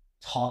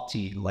talk to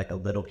you like a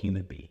little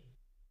human being,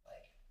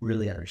 like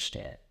really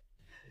understand,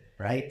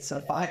 right? So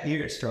 5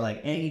 years for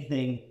like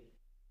anything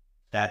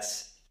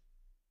that's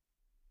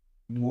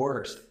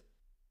worth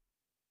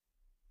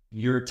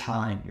your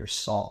time, your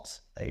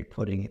salt that you're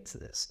putting into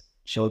this.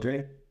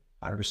 Children,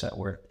 100%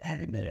 worth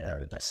every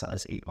minute. My son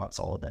is 8 months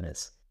old, and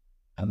it's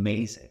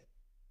amazing.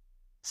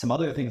 Some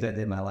other things I did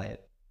in my life,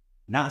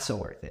 not so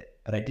worth it,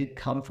 but I did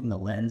come from the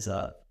lens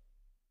of,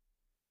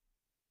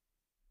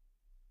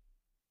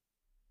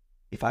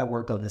 if I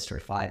worked on this for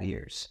 5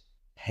 years,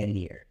 10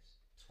 years,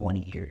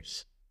 20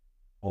 years,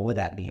 what would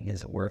that mean?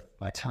 Is it worth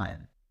my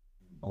time?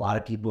 A lot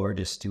of people are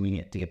just doing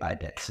it to get by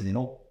debt. So they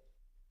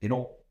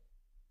don't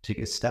take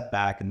a step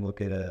back and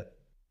look at a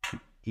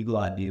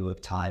eagle-eyed view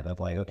of time of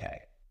like,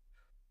 okay,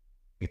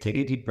 I take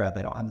a deep breath.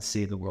 I don't have to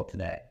save the world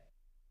today.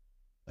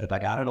 But if I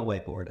got on a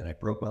whiteboard and I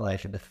broke my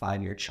life into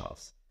 5-year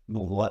chunks,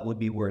 well, what would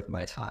be worth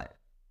my time?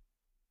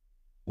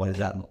 What does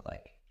that look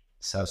like?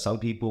 So some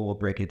people will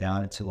break it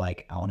down into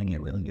like, I want to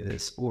get really good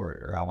at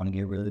sport, or I want to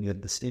get really good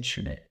at this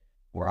instrument.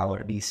 or I want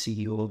to be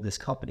CEO of this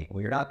company.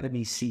 Well, you're not going to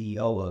be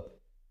CEO of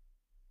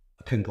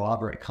a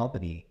conglomerate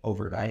company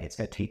overnight. It's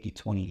going to take you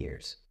 20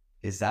 years.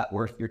 Is that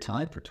worth your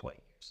time for 20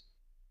 years?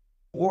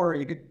 Or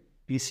you could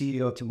be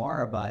CEO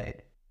tomorrow by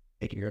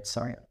making your own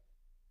startup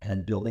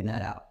and building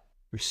that out.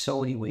 There's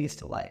so many ways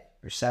to life.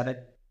 There's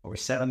over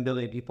 7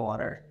 billion people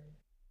on Earth.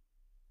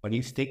 When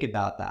you think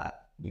about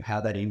that, you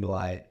have that eagle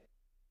eye,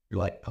 you're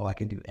like, oh, I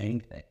can do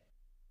anything.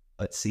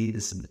 But see,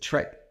 this is the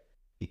trick.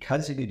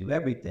 Because you can do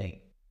everything,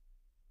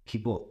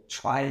 people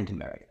try to do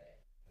everything.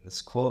 And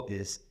this quote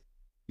is,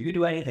 you can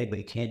do anything, but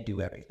you can't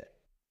do everything.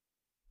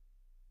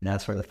 And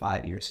that's where the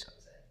 5 years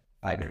comes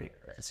in. 5 year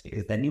increments.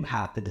 Because then you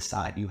have to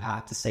decide, you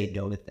have to say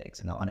no to things.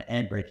 And I want to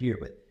end right here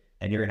with,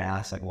 and you're going to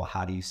ask, like, well,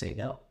 how do you say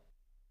no?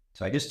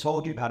 So I just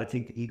told you how to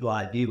take the eagle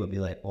eye view and be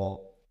like,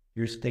 well,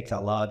 here's the things I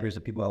love, here's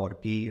the people I want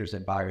to be, here's the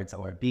environments I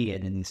want to be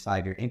in these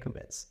 5 year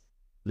increments.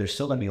 There's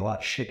still going to be a lot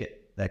of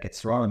shit that gets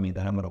thrown at me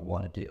that I'm going to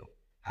want to do.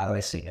 How do I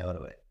say no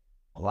to it?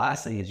 The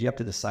last thing is you have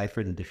to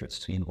decipher the difference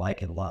between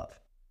like and love.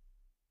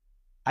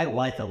 I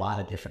like a lot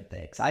of different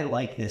things. I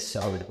like this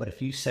so, but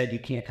if you said you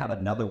can't have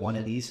another one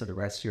of these for the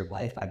rest of your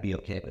life, I'd be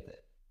okay with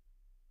it.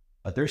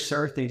 But there's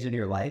certain things in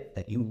your life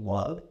that you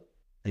love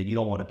that you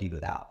don't want to be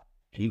without.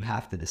 And you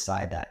have to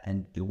decide that.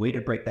 And the way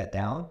to break that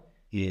down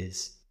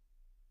is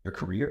your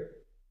career,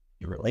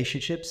 your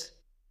relationships,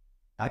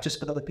 not just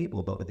with other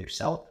people, but with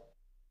yourself,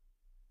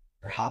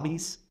 your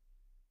hobbies,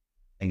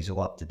 things you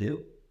love to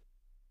do,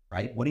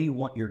 right? What do you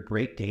want your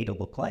great day to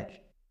look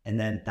like? And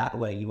then that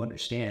way you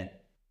understand,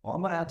 well,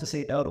 I'm going to have to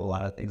say no to a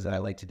lot of things that I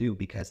like to do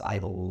because I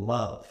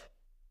love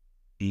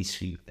these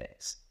few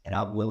things. And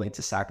I'm willing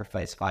to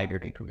sacrifice 5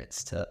 year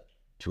increments to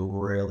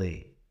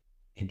really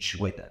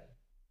enjoy them.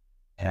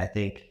 And I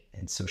think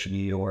in social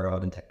media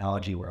world and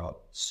technology world,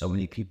 so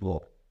many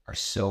people are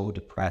so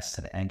depressed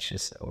and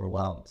anxious and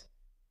overwhelmed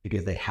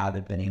because they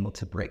haven't been able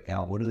to break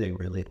down what do they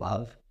really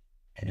love.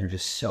 And they're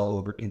just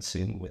so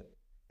overconsumed with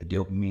the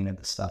dopamine of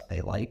the stuff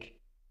they like.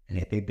 And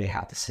they think they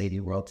have to save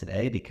the world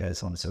today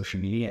because on social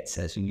media, it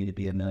says you need to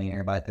be a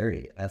millionaire by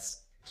 30.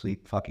 That's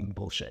complete fucking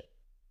bullshit.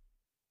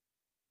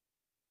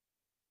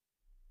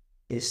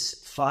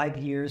 Is 5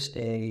 years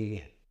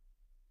a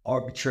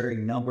arbitrary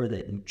number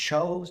that you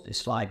chose?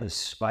 Is 5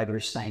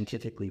 years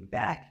scientifically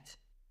backed?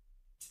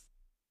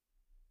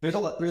 There's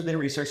been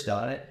research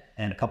done on it,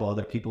 and a couple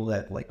other people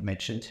that like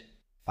mentioned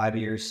 5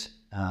 years.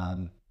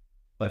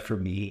 But for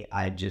me,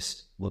 I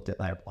just looked at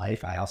my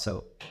life.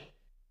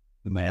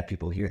 We might have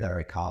people here that are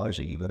at college,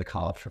 or you go to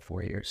college for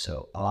 4 years.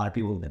 So a lot of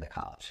people have been to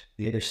college.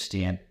 They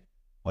understand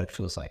what it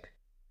feels like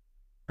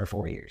for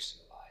 4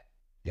 years.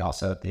 They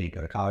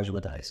go to college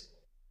with high school.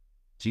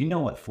 So you know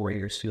what 4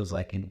 years feels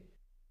like, and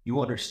you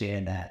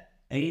understand that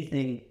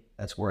anything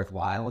that's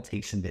worthwhile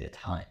takes a bit of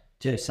time.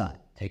 Takes time.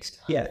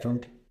 Yeah,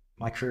 from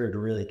my career to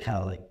really kind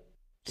of like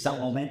some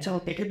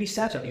momentum. It could be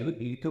such.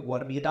 You could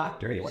want to be a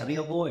doctor. You want to be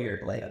a lawyer.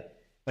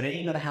 But it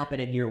ain't going to happen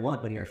in year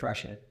 1 when you're a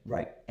freshman.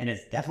 Right. And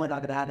it's definitely not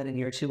going to happen in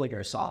year 2 when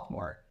you're a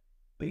sophomore.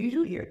 But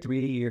usually year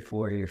 3, year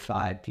 4, year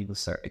 5, people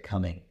start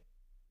becoming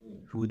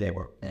who they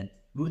were and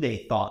who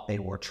they thought they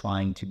were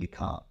trying to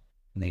become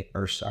when they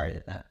first started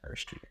in that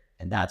first year.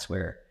 And that's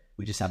where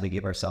we just have to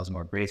give ourselves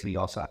more grace. We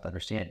also have to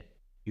understand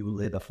you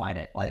live a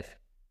finite life.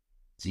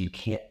 So you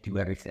can't do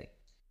everything.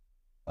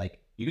 Like,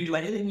 you can do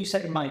anything you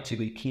set your mind to,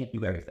 but you can't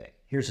do everything.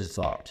 Here's a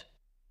thought.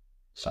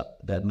 So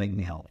that made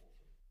me help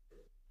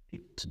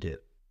people to do.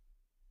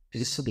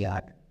 Just so the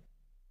act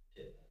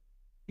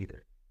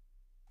either.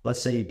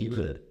 Let's say you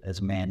could, as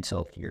a man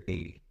till you're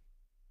 80.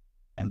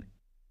 And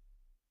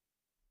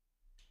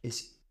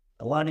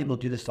a lot of people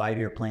do this 5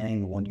 year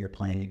planning, 1 year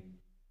planning,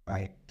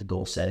 right? The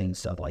goal setting,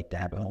 stuff like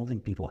that. But I don't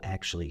think people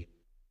actually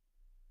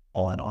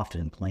all that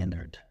often plan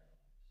their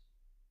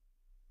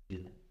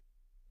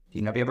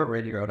have you ever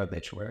read your own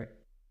obituary?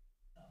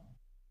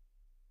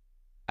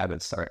 I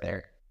would start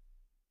there.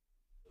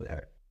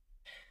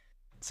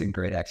 It's a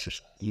great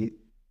exercise.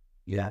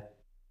 Yeah,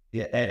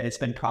 it's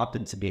been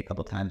prompted to me a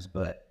couple of times,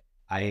 but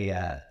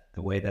the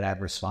way that I've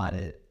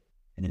responded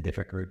in a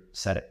different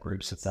set of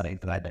groups and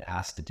settings that I've been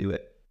asked to do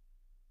it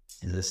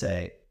is to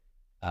say,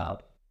 I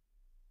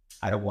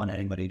don't want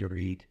anybody to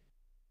read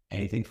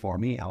anything for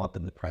me. I want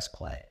them to press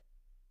play.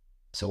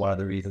 So one of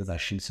the reasons I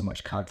shoot so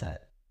much content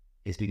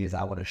is because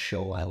I want to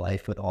show my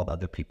life with all the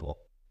other people.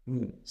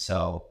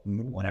 So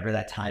whenever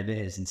that time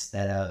is,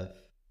 instead of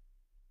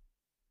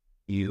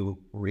you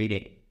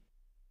reading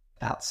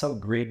about some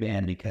great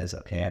man, because,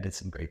 okay, I did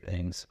some great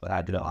things, but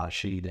I did a lot of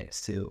shitty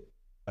things too.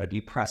 But if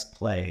you press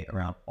play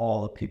around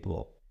all the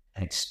people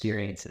and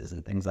experiences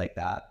and things like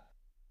that,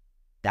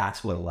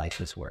 that's what a life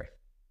is worth.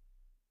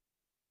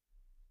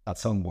 Not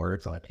some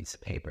words on a piece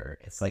of paper.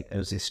 It's like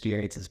those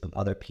experiences with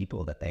other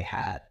people that they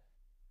had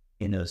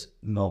in those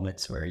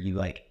moments where you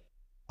like,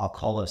 I'll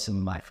call up some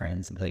of my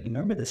friends and be like,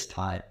 remember this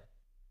time?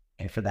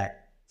 And for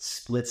that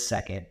split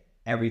second,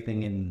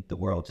 everything in the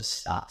world just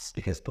stops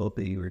because both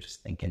of you were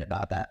just thinking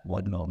about that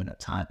one moment of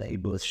time that you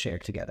both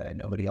shared together and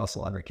nobody else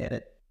will ever get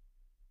it.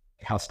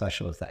 How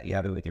special is that? You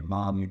have it with your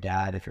mom, your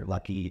dad, if you're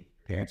lucky,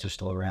 parents are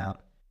still around.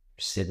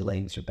 your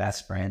siblings, your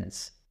best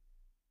friends,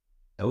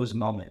 those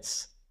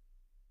moments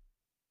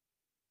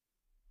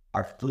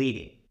are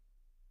fleeting,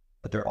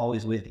 but they're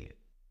always with you.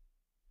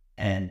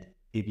 And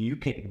if you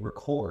can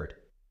record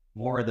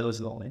more of those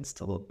moments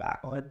to look back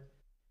on,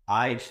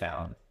 I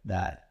found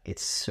that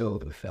it's so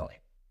fulfilling.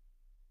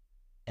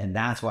 And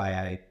that's why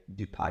I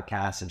do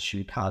podcasts and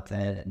shoot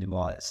content and do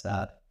all that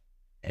stuff.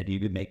 And you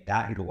can make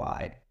that your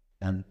why.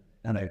 And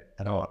I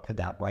don't want to put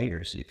down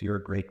writers. If you're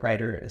a great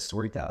writer and a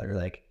storyteller,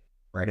 like,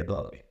 write a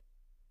book,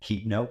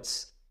 keep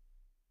notes.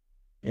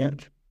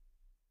 And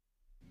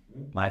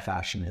my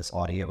fashion is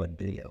audio and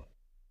video.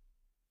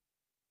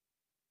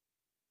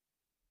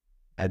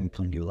 I've been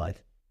playing your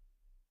life.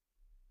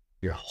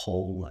 Your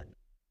whole life.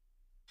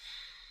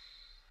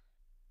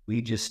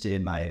 We just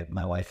did, my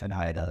wife and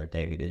I the other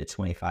day, we did a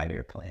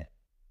 25-year plan.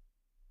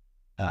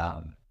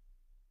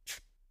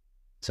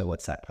 So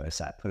what's that put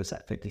us at? Put us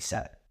at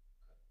 57.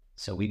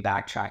 So we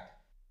backtracked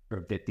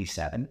from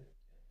 57.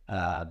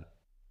 I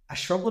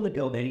struggle to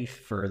go any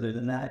further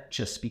than that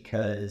just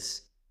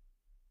because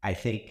I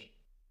think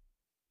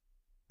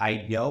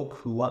I know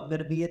who I'm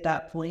going to be at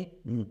that point.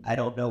 I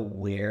don't know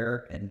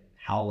where and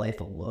how life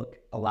will look.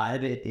 A lot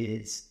of it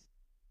is,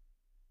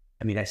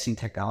 I mean, I've seen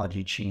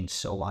technology change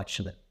so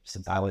much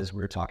since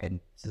we were talking,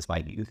 since my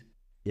youth.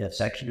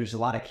 Yes, actually, there's a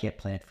lot I can't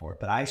plan for,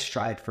 but I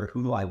strive for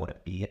who I want to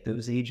be at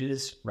those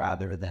ages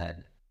rather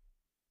than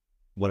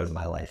what is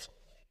my life.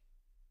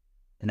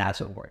 And that's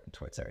what I'm working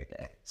towards every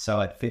day.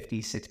 So at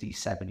 50, 60,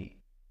 70,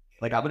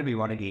 like, I'm going to be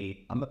running if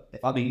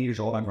I'm 80 years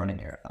old, I'm running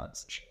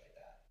marathons and shit like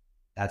that.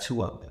 That's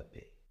who I'm going to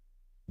be.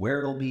 Where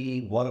it'll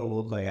be, what it'll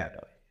look like, I have no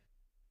idea.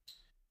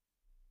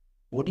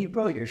 What do you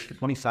wrote your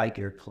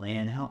 25-year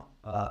plan? How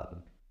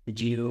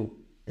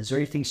is there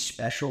anything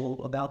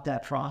special about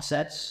that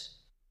process?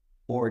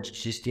 Or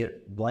just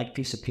get a blank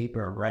piece of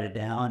paper and write it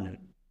down? And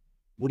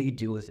what do you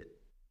do with it?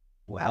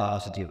 Well, how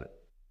else to do it?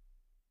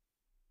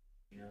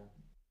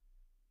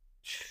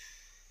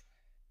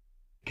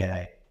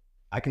 Okay,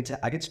 I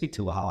could speak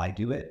to how I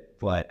do it,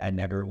 but I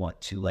never want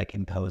to, like,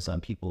 impose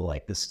on people,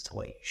 like, this is the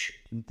way you should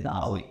do things.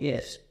 No,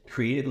 yes,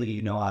 creatively,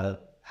 you know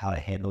how to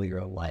handle your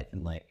own life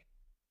and, like,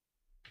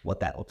 what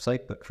that looks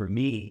like. But for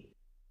me,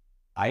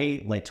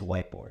 I like to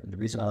whiteboard. And the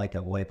reason I like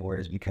to whiteboard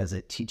is because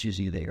it teaches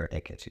you that your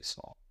head gets too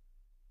small.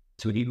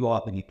 So when you go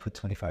up and you put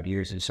 25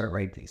 years and you start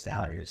writing things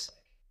down, you're just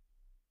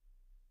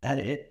like,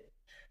 that it?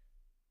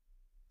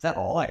 Is that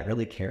all I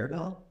really care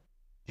about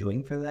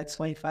doing for the next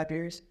 25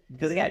 years?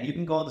 Because again, you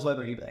can go on this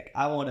website and you be like,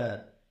 I want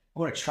to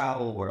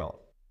travel the world.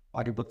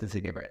 I can book this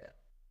again right now.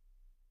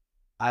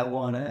 I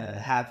want to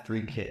have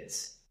 3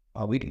 kids.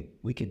 Oh, we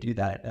can do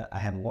that. I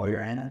have a lawyer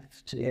and I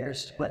have 2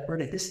 years. But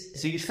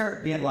so you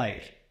start being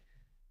like,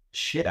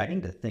 shit, I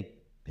need to think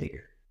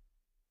bigger.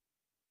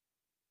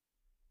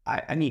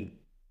 I mean,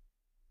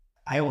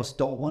 I almost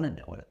don't want to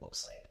know what it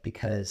looks like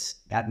because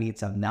that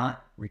means I'm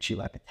not reaching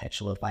my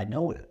potential if I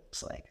know what it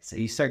looks like. So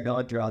you start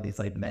going through all these,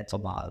 like, mental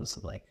models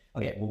of, like,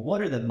 okay, well, what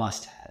are the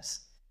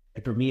must-haves?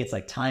 And for me, it's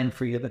like time,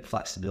 freedom, and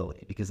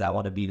flexibility, because I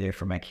want to be there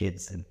for my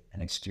kids and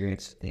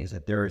experience things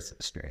that they're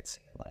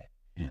experiencing in life.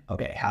 Yeah.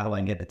 Okay, how do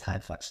I get the time,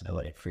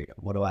 flexibility, and freedom?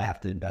 What do I have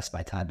to invest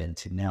my time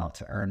into now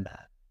to earn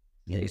that?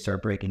 You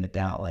start breaking it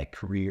down, like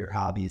career,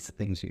 hobbies, the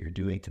things that you're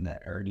doing to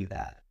earn you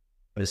that.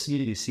 But as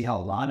soon as you see how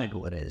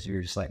logical it is,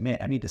 you're just like, man,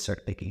 I need to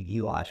start thinking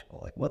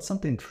illogical. Like, what's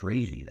something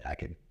crazy that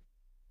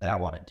I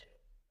want to do?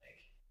 Like,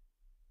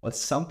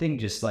 what's something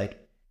just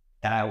like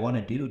that I want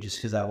to do just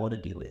because I want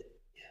to do it?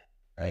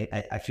 Yeah. Right?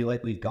 I feel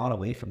like we've gone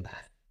away from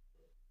that.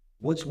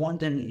 What's one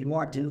thing you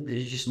want to do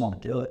because you just want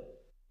to do it?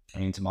 I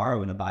mean, tomorrow I'm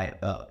going to buy a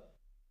boat.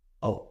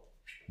 Oh,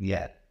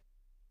 yeah.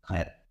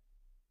 I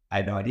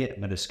had no idea. I'm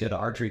going to just go to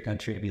archery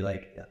country and be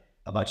like,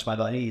 a bunch of my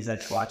buddies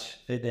that watch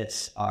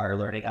fitness are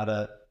learning how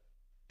to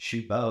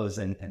shoot bows,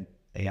 and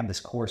they have this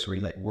course where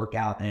you, like, work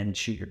out and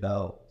shoot your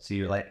bow. So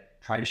you're like,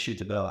 try to shoot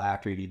the bow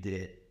after you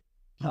did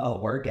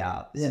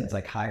workout. Yeah. It's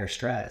like higher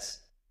stress.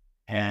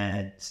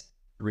 And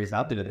the reason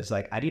I'm doing it is,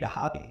 like, I need a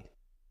hobby.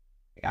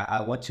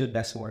 I want to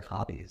invest more in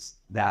hobbies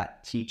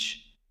that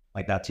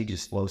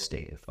teaches flow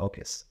state and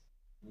focus.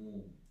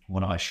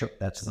 When I shook,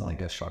 that's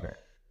like a struggle.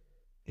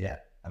 Yeah.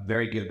 I'm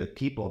very good with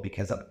people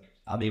because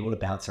I'm able to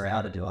bounce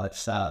around and do all that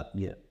stuff.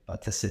 Yeah.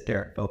 But to sit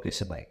there and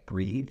focus and, like,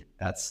 breathe,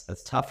 that's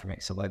tough for me.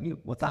 So, like,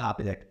 what's a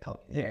hobby that can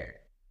help you there?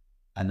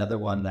 Another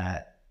one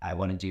that I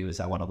want to do is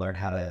I want to learn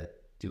how to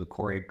do a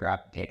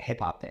choreographed hip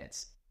hop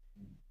dance.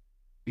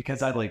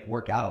 Because I, like,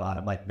 work out a lot,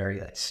 I'm, like, very,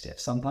 like, stiff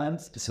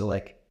sometimes. So,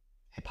 like,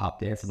 hip hop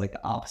dance is, like,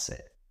 the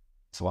opposite.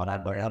 So why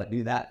not learn how to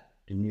do that?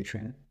 Didn't you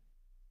train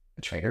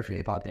a trainer for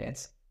hip hop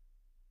dance?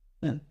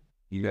 Yeah.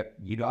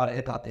 You know how to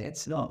hip hop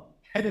dance? No.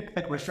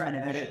 We're trying to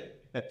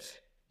edit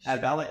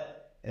at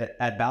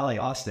Ballet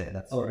Austin.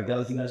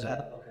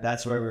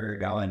 That's where we were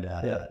going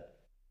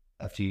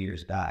a few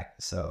years back.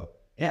 So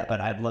yeah,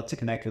 but I'd love to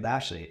connect with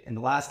Ashley. And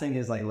the last thing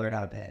is, like, learn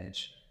how to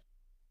manage,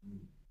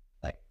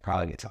 like,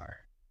 probably guitar.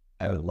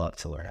 I would love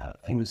to learn how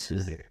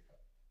to.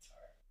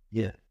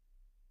 Yeah.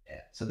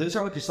 So those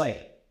are just,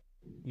 like,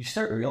 you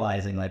start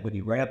realizing, like, when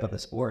you write up on the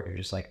sport, you're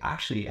just like,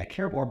 actually, I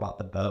care more about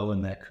the bow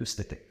and the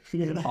acoustic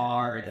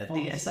guitar, the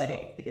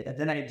DSA,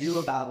 than I do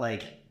about,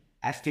 like,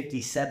 at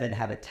 57,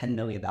 have a $10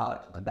 million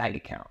in the bank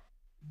account.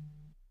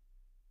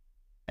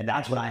 And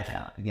that's what I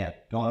found. Yeah,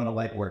 going on a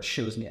whiteboard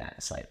shows me that.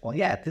 It's like, well,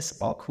 yeah, this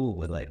is all cool,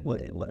 but, like,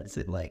 what is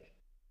it like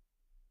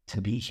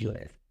to be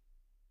human?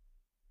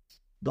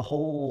 The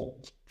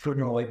whole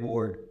putting on a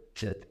whiteboard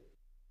to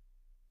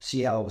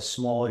see how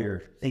small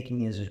your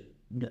thinking is a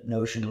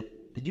notion.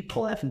 Did you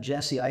pull that from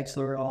Jesse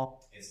Eitzler at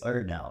all?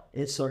 Or no?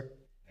 Eitzler?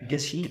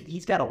 Because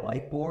he's got a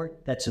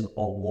whiteboard that's a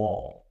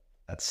wall.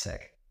 That's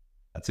sick.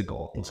 That's a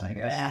goal. It's like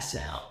ass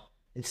out.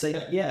 It's like,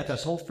 yeah, it's a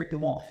whole freaking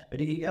wall. But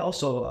he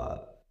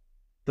also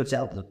puts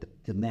out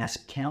the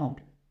massive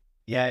calendar.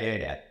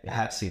 Yeah. I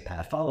have seen that.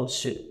 I followed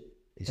suit.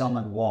 It's on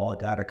my wall. I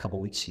got it a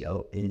couple weeks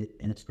ago, and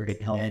it's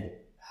pretty helpful. And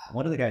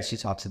one of the guys he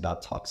talks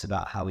about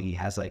how he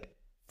has like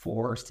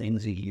 4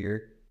 things a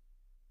year.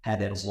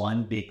 Had that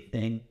one big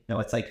thing. No,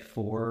 it's like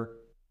 4.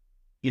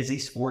 He has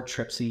these 4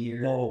 trips a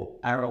year. Oh,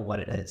 I don't know what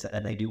it is.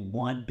 And they do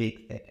one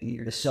big thing a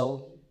year.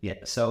 So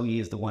he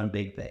is the one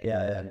big thing.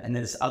 Yeah. And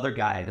this other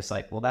guy is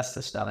like, well, that's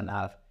just not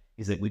enough.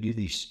 He's like, we do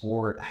these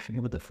sport. I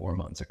forget what the 4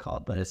 months are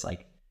called, but it's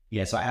like,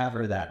 yeah. So I have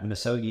heard that.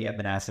 Minnesota, I've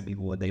been asking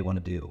people what they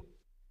want to do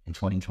in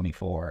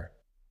 2024.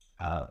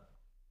 I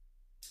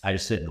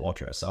just did an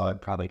ultra, so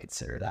I'd probably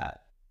consider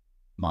that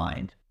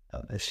mine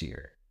this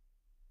year.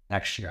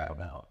 Next year, I don't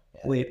know.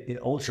 Yeah. Wait, the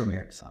ultra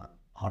marathon,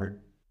 100.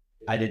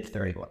 I did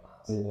 31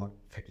 miles. Or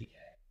 50K.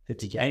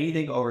 50K.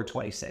 Anything over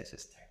 26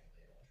 is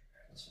technically an ultra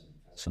marathon.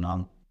 So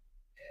now,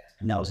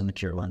 and that was in the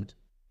Carolinas.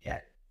 Yeah.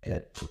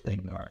 That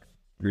thing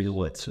through the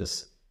woods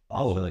was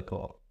really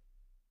cool.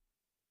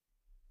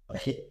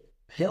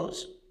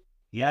 Hills?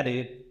 Yeah,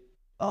 dude.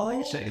 Oh,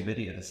 I'll show you a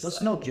video.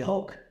 That's no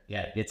joke.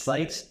 Yeah, it's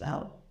like,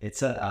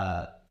 it's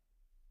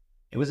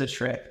it was a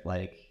trip,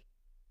 like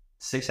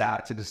 6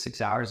 hours, took us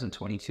 6 hours and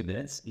 22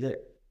 minutes.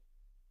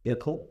 Yeah,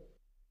 cool.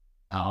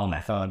 On my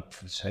phone.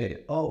 I'll show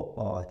you.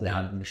 Oh, I thought you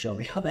were going to show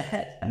me how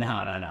bad. No.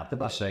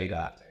 I'll show you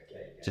that.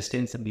 Just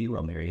in some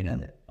B-roll there, you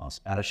know.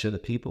 Awesome. How to show the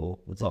people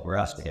what's up for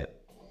us to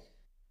get.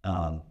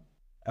 All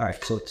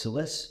right, so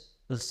let's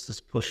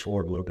push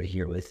forward a little bit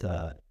here with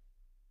let's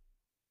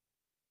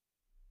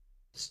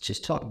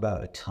just talk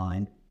about a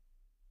time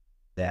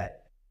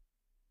that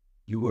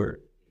you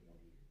were.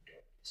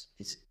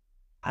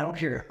 I don't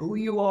care who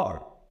you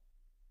are,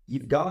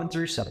 you've gone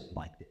through something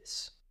like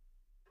this.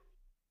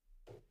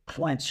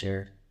 Client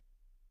share.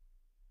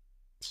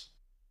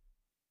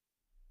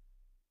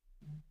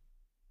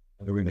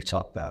 We're going to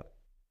talk about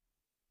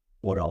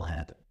what all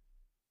happened.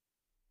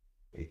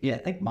 Yeah, I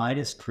think mine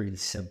is pretty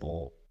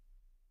simple,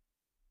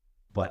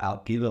 but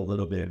I'll give a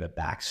little bit of a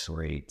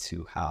backstory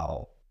to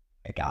how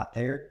I got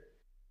there.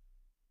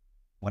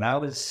 When I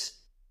was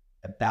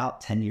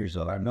about 10 years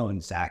old, I don't know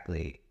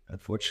exactly.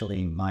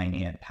 Unfortunately, my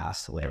aunt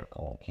passed away of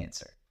colon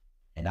cancer.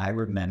 And I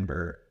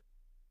remember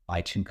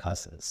my 2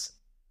 cousins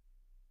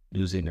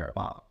losing their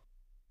mom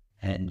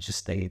and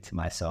just thinking to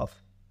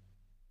myself,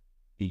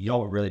 you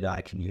don't really know how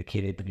to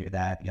communicate when you're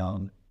that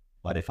young.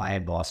 But if I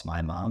had lost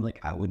my mom, like,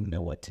 I wouldn't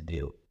know what to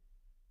do.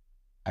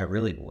 I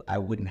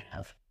wouldn't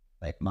have.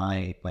 Like,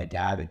 my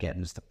dad, again,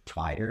 was the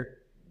provider,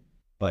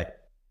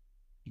 but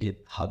he'd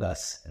hug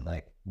us and,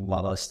 like,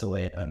 love us the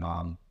way my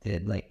mom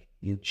did. Like,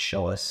 he'd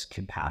show us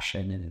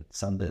compassion and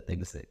some of the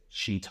things that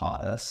she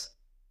taught us.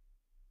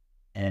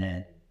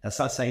 And that's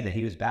not saying that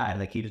he was bad.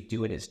 Like, he was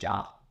doing his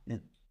job.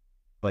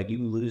 But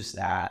you lose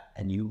that,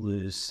 and you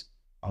lose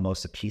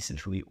almost a piece of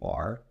who you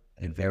are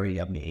at a very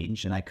young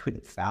age, and I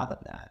couldn't fathom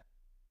that.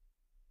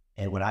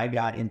 And when I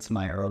got into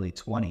my early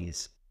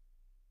 20s,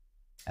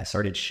 I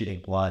started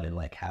shitting blood and,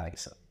 like, having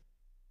some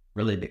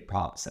really big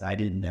problems that I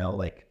didn't know.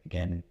 Like,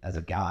 again, as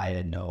a guy, I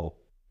didn't know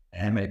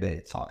anybody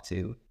to talk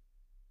to.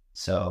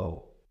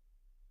 So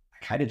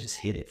I kind of just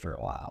hid it for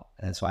a while.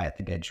 And that's why I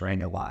think I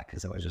drank a lot,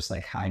 because I was just,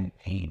 like, hiding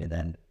pain and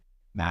then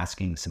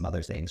masking some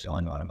other things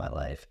going on in my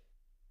life.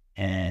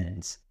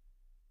 And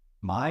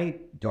my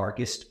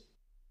darkest,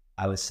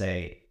 I would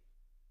say,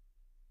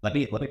 let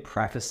me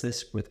preface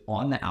this with,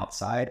 on the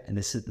outside, and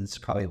this is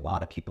probably a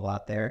lot of people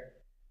out there,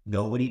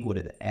 nobody would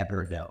have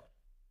ever known.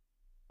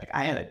 Like,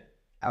 I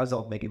was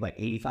making like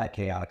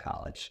 $85K out of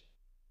college.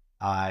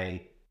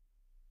 I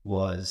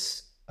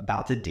was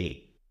about to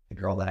date a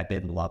girl that I've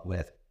been in love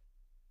with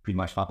pretty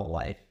much my whole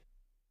life.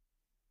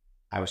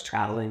 I was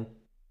traveling.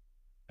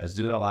 I was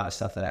doing a lot of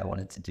stuff that I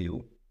wanted to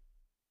do.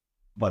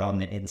 But on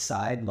the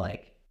inside,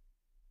 like,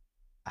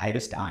 I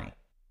was dying.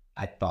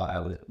 I thought I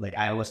was, like,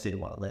 I almost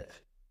didn't want to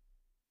live.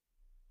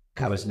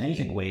 I was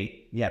losing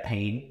weight. Yeah,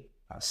 pain.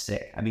 I was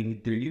sick. I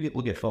mean, you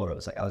look at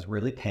photos. Like, I was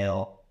really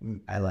pale.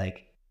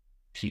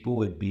 People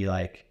would be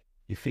like,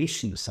 your face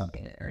seems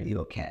sunken. Are you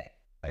okay?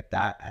 Like,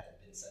 that had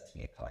been said to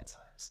me a couple of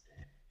times.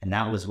 And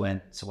that was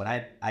when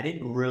I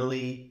didn't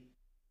really,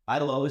 my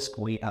lowest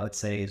point, I would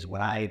say, is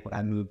when I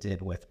moved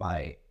in with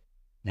my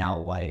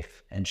now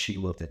wife, and she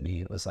looked at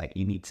me, it was like,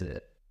 you need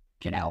to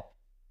get out.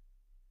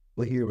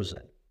 What year was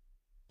that?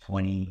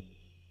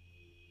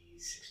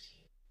 2016.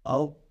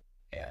 Oh,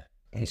 Yeah.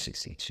 Age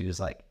 16. She was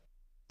like,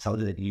 tell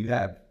her that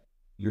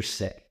you're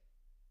sick.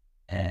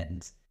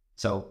 And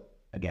so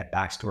again,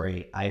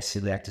 backstory, I had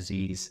celiac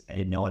disease. I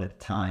didn't know it at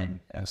the time.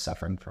 I was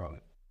suffering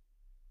from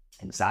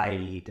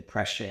anxiety,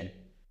 depression,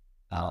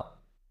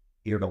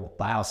 irritable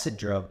bowel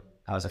syndrome.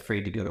 I was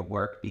afraid to go to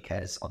work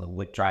because on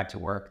the drive to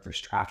work, there's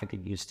traffic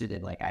in Houston,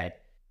 and like I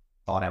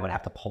thought I would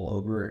have to pull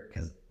over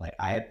because like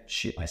I had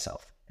shit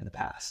myself in the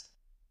past.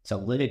 So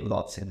living with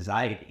all this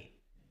anxiety,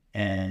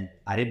 and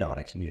I didn't know how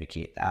to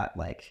communicate that.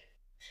 Like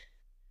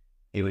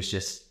it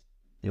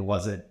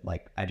wasn't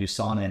like I do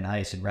sauna and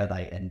ice and red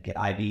light and get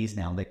IVs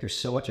now. Like there's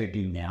so much I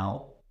do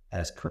now that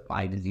has put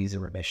my disease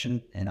in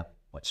remission, and I'm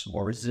much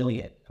more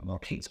resilient. I'm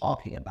okay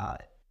talking about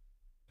it,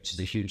 which is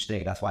a huge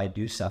thing. That's why I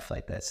do stuff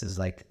like this, is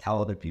like to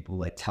tell other people,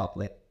 like tell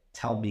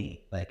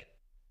me, like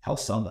tell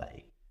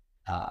somebody.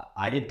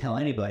 I didn't tell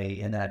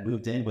anybody, and then I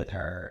moved in with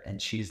her,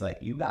 and she's like,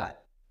 you got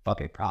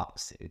fucking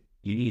problems, dude.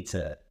 You need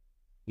to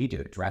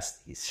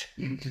address these.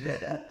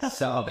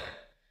 So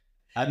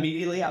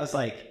immediately I was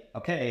like,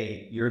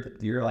 okay,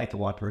 you're like the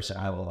one person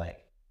I will like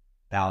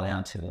bow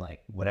down to,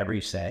 like whatever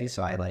you say.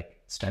 So I like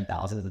spent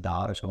thousands of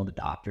dollars going to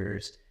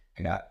doctors.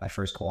 I got my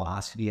first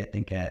colonoscopy, I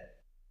think well,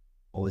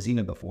 it was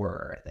even before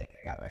her, I think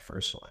I got my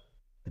first one.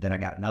 But then I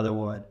got another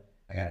one.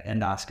 I got an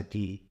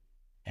endoscopy,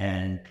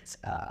 and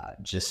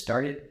just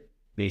started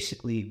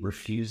basically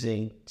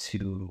refusing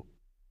to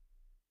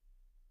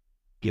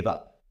give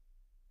up.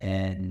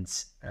 And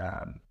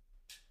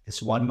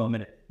this one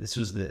moment, this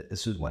was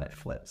when it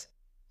flipped.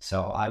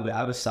 So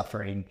I was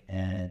suffering,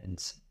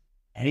 and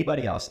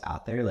anybody else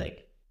out there,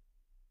 like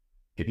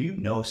if you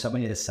know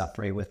somebody that's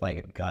suffering with like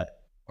a gut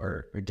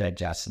or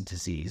digestive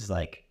disease,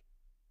 like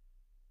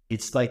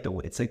it's like the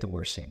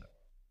worst thing.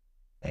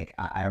 Like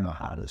I don't know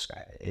how to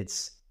describe it.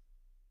 It's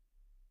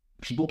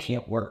people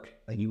can't work.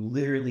 Like you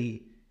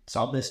literally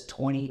saw this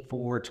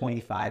 24,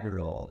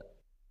 25-year-old.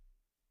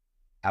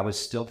 I was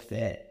still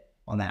fit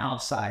on the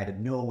outside,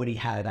 and nobody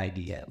had an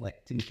idea.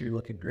 Like, dude, you're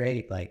looking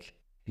great. Like,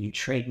 you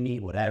trade me,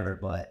 whatever.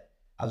 But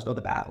I was going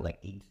to battle like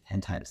 8 to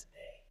 10 times a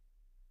day,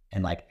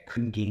 and like I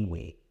couldn't gain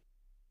weight,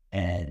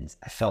 and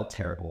I felt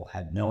terrible,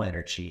 had no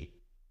energy.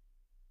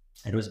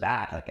 And it was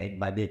bad. Like in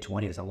my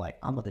mid-20s, I'm like,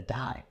 I'm going to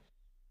die.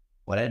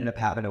 What ended up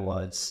happening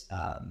was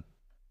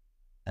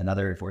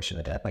another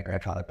unfortunate death. My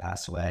grandfather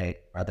passed away.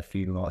 At the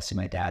funeral, I see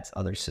my dad's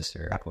other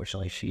sister.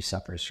 Unfortunately, she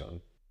suffers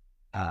from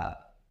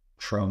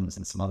Crohn's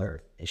and some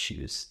other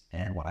issues.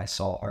 And when I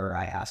saw her,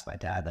 I asked my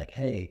dad, like,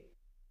 hey,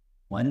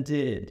 when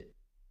did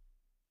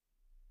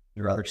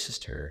your other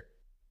sister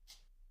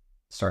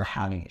start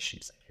having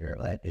issues?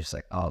 Like, it's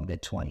like, oh,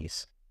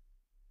 mid-20s.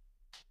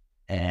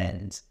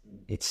 And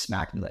it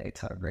smacked me like a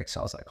ton of bricks. So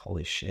I was like,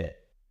 holy shit.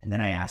 And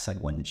then I asked, like,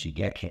 when did she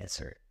get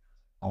cancer?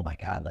 Oh my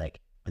God, like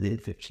within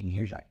 15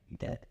 years, I could be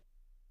dead.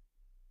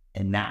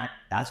 And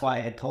that's why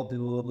I told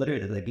people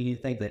literally, like, you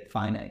think that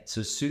finite.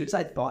 So as soon as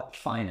I thought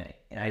finite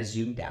and I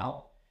zoomed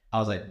out, I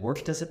was like,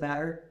 work doesn't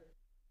matter.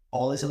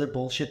 All this other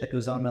bullshit that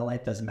goes on in my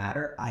life doesn't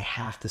matter. I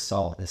have to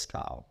solve this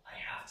problem. I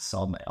have to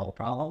solve my health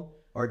problem,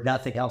 or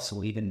nothing else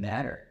will even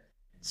matter.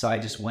 So I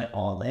just went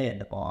all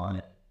in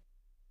on,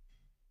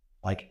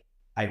 like,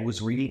 I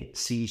was reading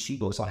CEC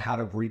books on how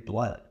to read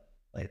blood,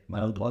 like my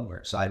own blood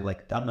work. So I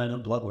like done my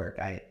own blood work.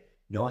 I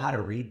know how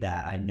to read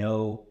that. I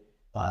know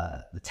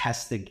the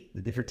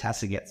different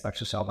tests to get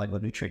special cell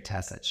micronutrient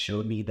tests that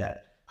showed me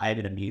that I have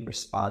an immune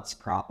response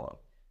problem,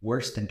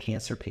 worse than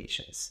cancer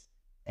patients.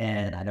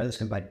 And I know this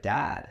because my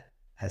dad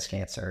has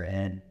cancer,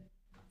 and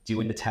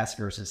doing the test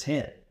versus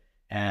him,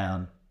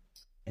 and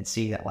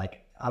seeing that,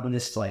 like, I'm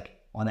just like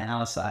on the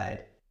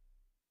outside,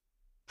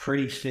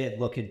 pretty fit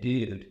looking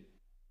dude,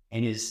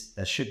 and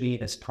that should be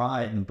in his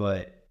prime,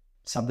 but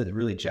something that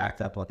really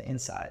jacked up on the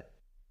inside.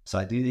 So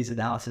I do these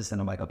analysis, and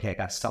I'm like, okay, I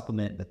got to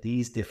supplement with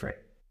these different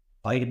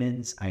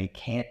vitamins. I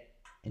can't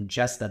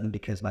ingest them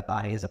because my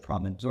body has a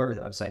problem absorbing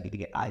them. So I need to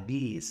get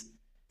IVs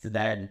to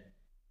then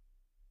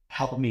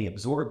help me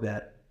absorb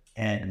that.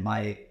 And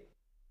my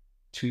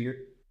 2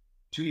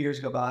 years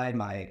go by,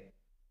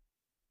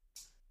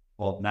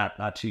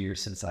 not 2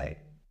 years since I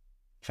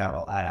found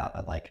all that out,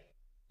 but like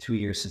 2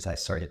 years since I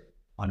started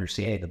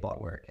understanding the blood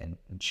work and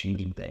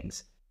changing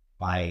things,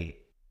 my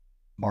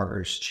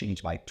markers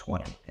changed by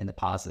 20 in the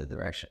positive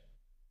direction.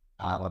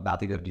 I'm about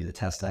to go do the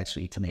test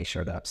actually to make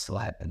sure that I'm still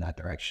heading in that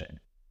direction.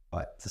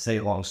 But to say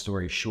a long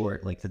story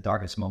short, like the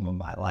darkest moment of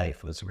my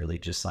life was really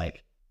just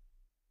like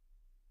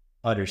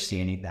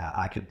understanding that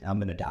I'm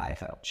going to die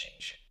if I don't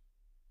change.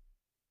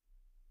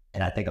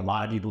 And I think a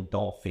lot of people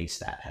don't face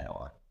that head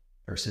on,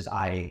 versus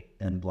I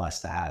am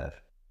blessed to have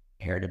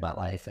inherited my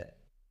life and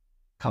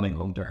coming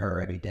home to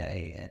her every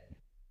day, and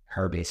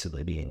her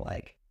basically being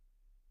like,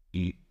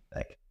 you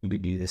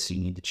do this,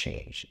 you need to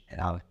change.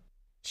 And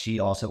she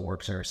also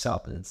works on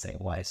herself in the same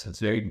way. So it's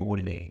very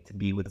motivating to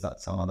be with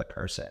some other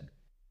person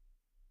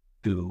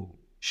who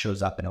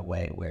shows up in a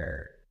way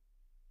where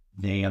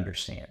they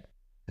understand.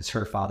 Because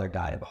her father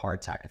died of a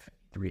heart attack at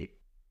 53,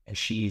 and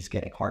she's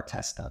getting heart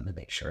tests done to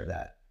make sure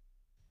that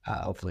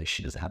hopefully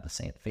she doesn't have the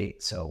same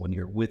fate. So when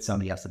you're with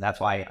somebody else, and that's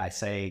why I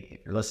say,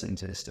 if you're listening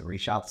to this, to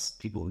reach out to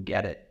people who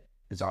get it,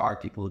 because there are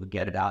people who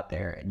get it out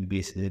there, and you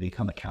basically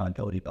become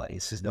accountability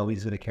buddies, because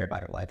nobody's going to care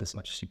about your life as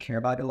much as you care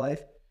about your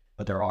life.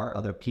 But there are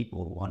other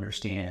people who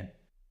understand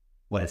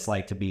what it's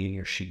like to be in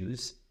your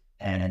shoes.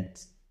 And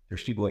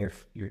there's people,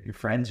 your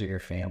friends or your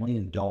family,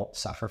 and don't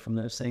suffer from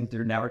those things.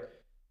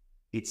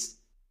 It's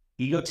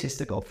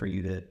egotistical for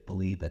you to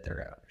believe that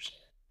they're others.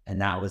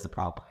 And that was the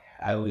problem.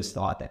 I always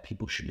thought that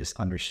people should just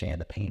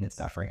understand the pain and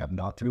suffering I'm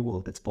not through.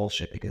 Well, it's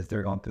bullshit, because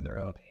they're going through their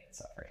own pain and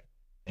suffering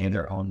and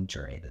their own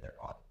journey that they're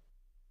on.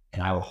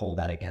 And I will hold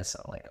that against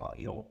them. Like, oh,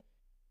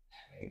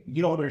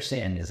 you don't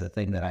understand is a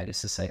thing that I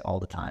used to say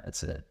all the time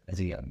as a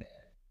young man.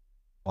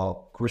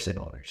 Well, of course they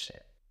don't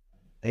understand.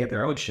 They have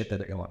their own shit that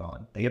they're going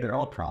on. They have their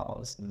own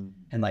problems.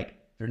 And like,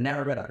 they're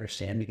never going to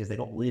understand because they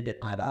don't live it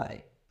eye to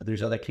eye. But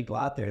there's other people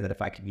out there that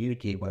if I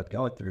communicate what I'm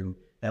going through,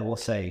 that will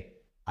say,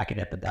 I can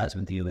empathize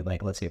with you, and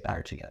like, let's get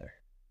better together.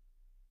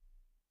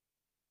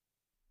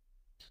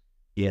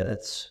 Yeah,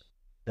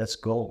 that's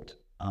gold.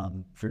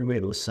 For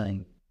anybody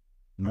listening,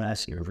 I'm going to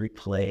ask you to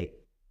replay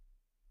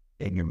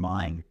in your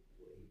mind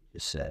what you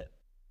just said,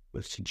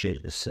 what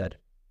CJ just said.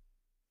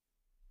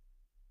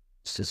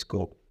 It's just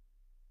gold.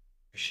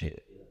 Appreciate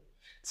it.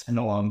 It's been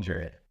a long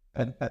journey.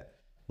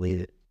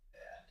 Leave it.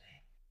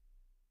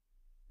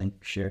 And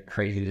sure,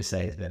 crazy to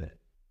say, that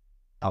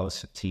I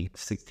was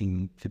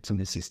 15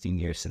 to 16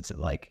 years since it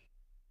like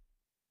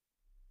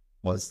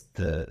was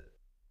a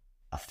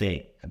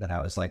thing. And then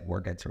I was like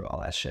working through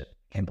all that shit.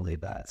 Can't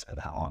believe that. It's been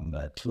how long,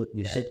 but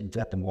you said you've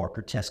got the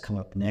marker test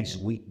coming up next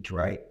week,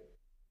 right?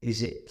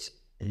 It's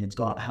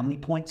gone how many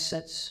points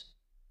since?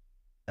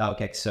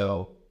 Okay,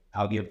 so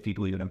I'll give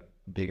people even a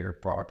bigger,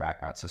 broader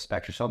background. So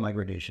spectral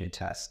microdosing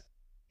test.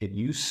 If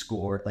you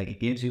score, like, it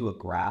gives you a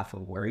graph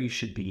of where you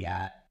should be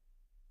at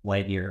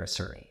when you're a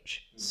certain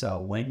age. So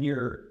when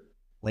you're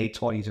late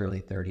 20s, early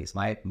 30s,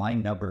 my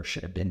number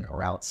should have been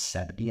around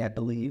 70, I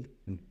believe,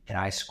 and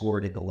I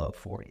scored in the low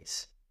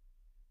 40s.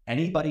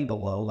 Anybody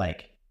below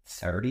like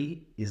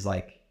 30 is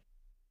like,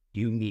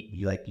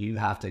 you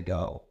have to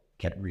go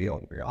get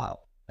real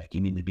out. Like,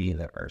 you need to be in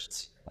the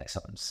emergency. Like,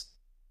 something's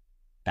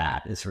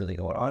bad is really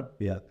going on.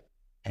 Yeah.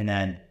 And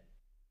then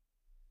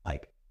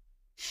like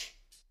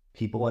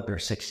people at their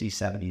 60s,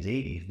 70s,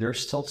 80s, they're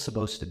still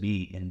supposed to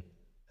be in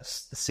the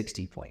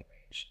 60-point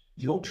range.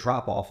 You don't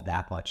drop off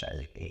that much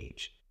as you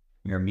age.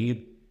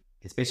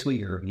 It's basically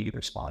your immune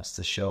response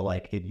to show,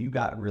 like, if you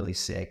got really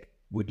sick,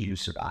 would you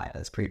survive?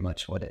 That's pretty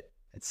much what it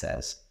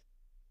says,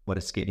 what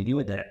it's getting you.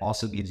 And then it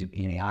also gives you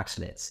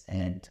antioxidants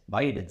and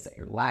vitamins that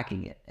you're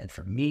lacking in. And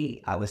for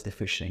me, I was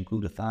deficient in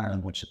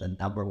glutathione, which is the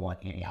number one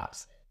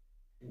antioxidant.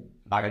 I'm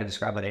not going to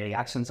describe what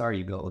antioxidants are.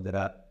 You go look it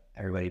up.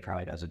 Everybody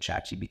probably knows what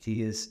ChatGPT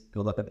is.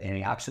 Go look up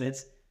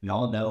antioxidants. We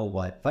all know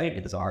what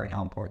vitamins are and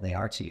how important they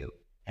are to you.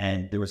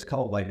 And there was a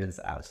couple of vitamins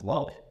that I was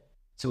low in.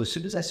 So as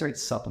soon as I started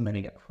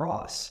supplementing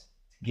across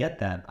to get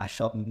them, I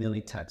felt a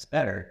million times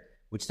better,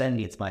 which then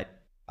means my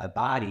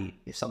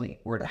body, if something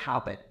were to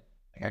happen,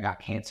 like I got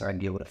cancer, I'd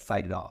be able to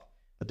fight it off.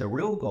 But the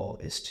real goal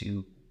is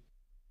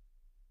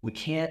we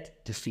can't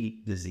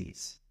defeat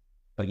disease,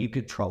 but you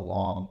could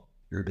prolong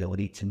your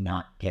ability to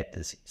not get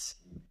disease.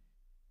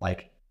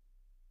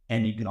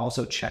 And you can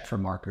also check for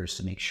markers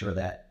to make sure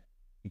that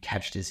you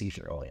catch disease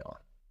early on.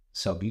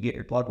 So if you get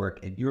your blood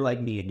work and you're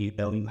like me and you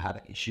know you have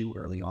an issue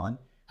early on,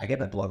 I get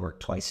my blood work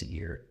twice a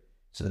year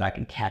so that I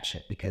can catch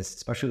it, because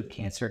especially with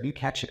cancer, if you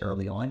catch it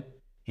early on,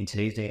 in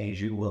today's day and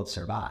age, you will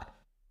survive.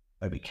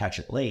 But if you catch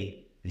it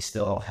late, they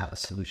still don't have a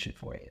solution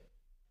for you.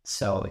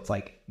 So it's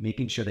like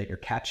making sure that you're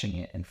catching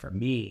it. And for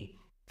me,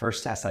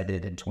 first test I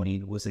did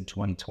was in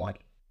 2020.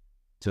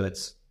 So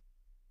it's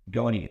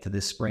going into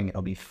this spring,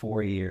 it'll be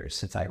 4 years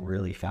since I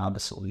really found a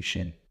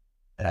solution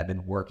that I've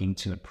been working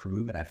to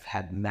improve. And I've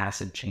had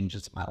massive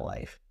changes in my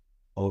life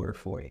over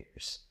 4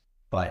 years.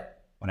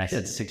 But when I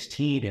said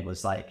 16, it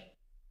was like,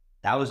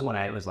 that was when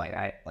I was like,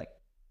 I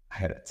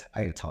had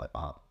to tell my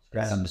mom.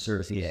 On the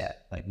surface. Yeah,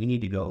 like, we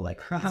need to go like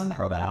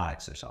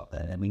probiotics or something,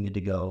 and we need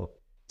to go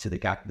to the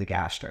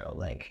gastro,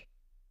 like,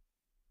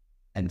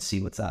 and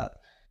see what's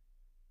up.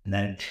 And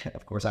then,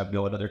 of course, I'd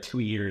go another 2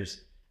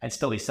 years. I'd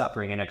still be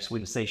suffering, and I just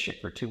wouldn't say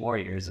shit for 2 more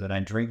years. But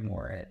I'd drink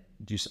more and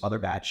do some other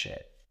bad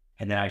shit.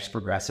 And then I just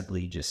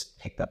progressively just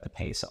picked up the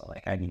pace. So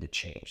like, I need to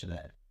change. And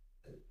then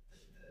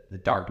the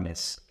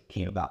darkness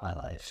came about my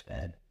life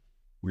and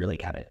really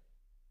kind of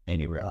made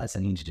me realize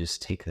I need to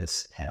just take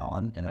this head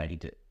on, and I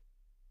need to,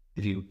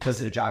 because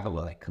of the job of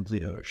like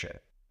complete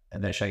ownership.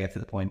 And then I get to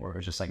the point where it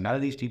was just like, none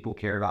of these people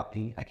care about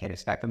me. I can't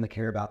expect them to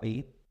care about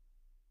me.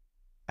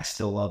 I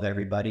still love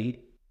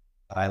everybody,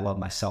 but I love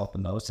myself the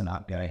most, and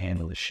I'm going to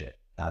handle this shit.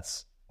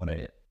 That's what I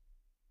did.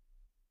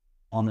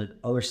 On the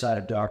other side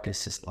of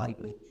darkness is light.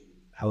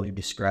 How would you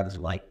describe as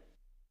light?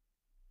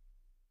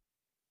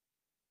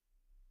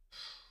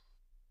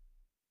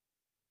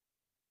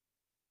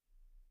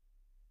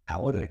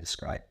 How would I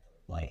describe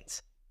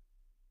light?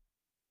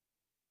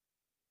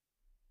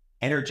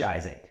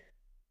 Energizing.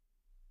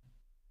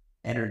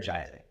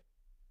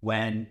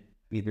 When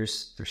mean,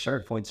 there's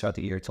certain points throughout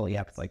the year, it only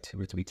happens like 2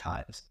 or 3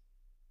 times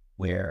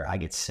where I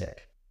get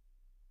sick.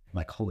 I'm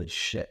like, holy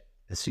shit,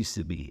 this used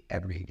to be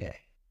every day.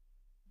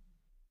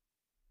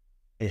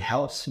 It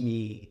helps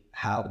me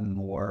have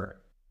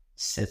more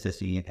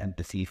sympathy and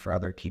empathy for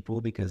other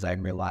people because I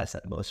realize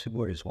that most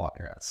people are just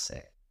walking around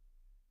sick.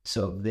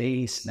 So if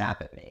they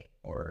snap at me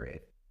or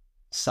if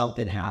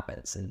something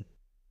happens and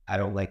I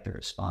don't like the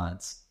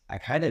response, I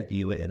kind of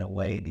view it in a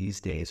way these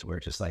days where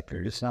just like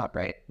they're just not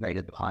right in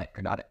the behind,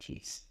 they're not at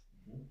peace.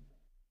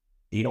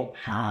 They don't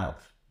have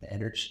the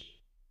energy.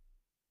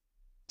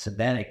 So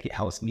then it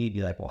helps me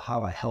be like, well, how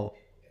do I help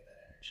get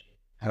that energy?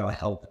 How do I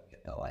help them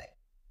get that light?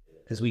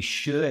 Because we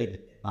should, in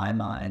my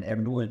mind,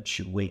 everyone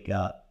should wake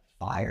up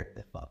fired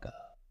the fuck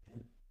up.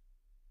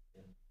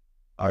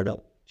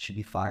 Ardo should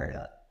be fired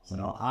up.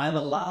 So I'm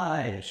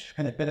alive.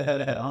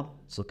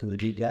 So can we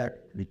do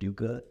that? We do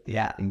good.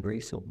 Yeah,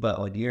 embrace it. But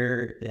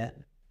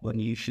when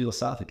you feel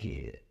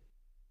suffocated,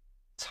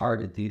 it's hard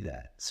to do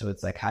that. So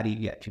it's like, how do you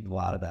get people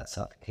out of that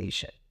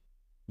suffocation?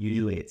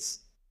 Usually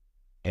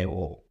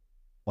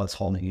what's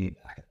holding you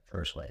back in the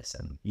first place.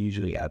 And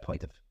usually you got a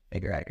point to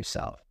figure out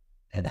yourself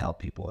and help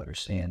people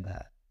understand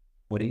that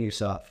putting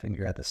yourself,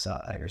 figure out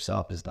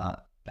yourself is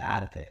not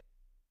bad at it.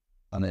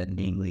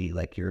 Namely,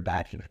 like you're a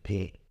bad human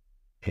being.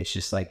 It's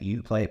just like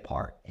you play a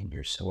part in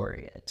your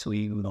story. Until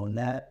you own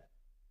that,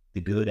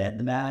 the good and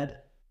the bad,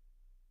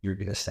 you're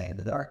going to stay in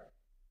the dark.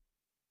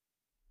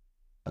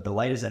 But the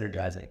light is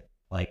energizing,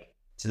 like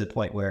to the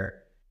point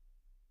where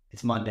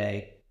it's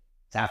Monday,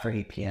 it's after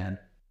 8 p.m.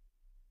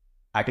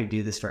 I could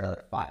do this for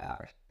another 5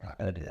 hours. I'm not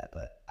going to do that,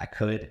 but I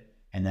could.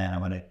 And then I'm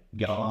going to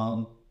go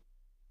home,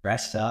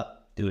 rest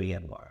up, do it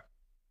again tomorrow.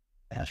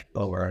 That's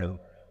over and over and over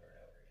and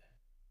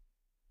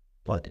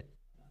over again. But,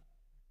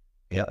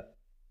 yeah,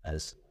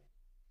 that's.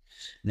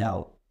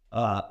 Now,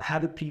 how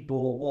do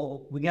people,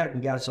 well, we got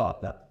to talk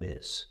about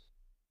this.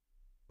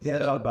 We got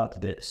to talk about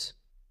this.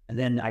 And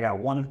then I got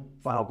one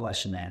final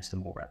question to ask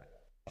them more.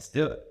 Let's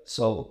do it.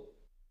 So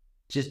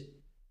just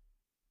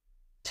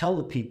tell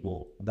the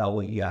people about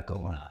what you got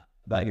going on,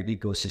 about your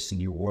ecosystem,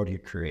 your world you're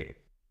creating,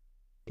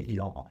 if you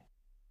don't mind.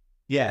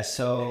 Yeah,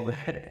 so,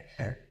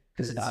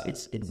 because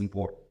it's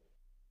important.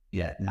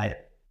 Yeah,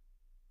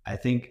 I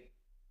think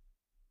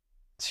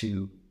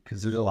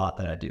because there's a lot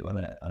that I do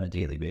on a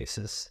daily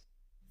basis.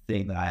 The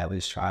thing that I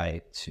always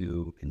try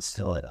to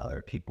instill in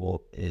other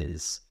people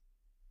is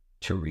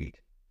to read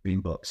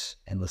books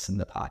and listen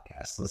to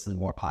podcasts, listen to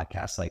more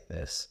podcasts like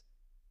this.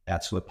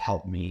 That's what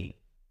helped me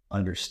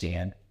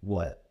understand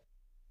what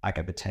I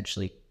could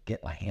potentially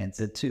get my hands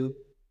into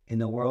in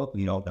the world.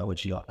 You don't know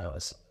what you don't know,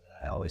 is something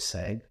that I always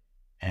say.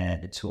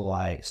 And until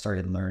I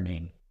started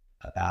learning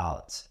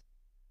about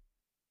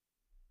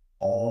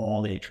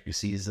all the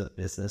intricacies of the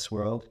business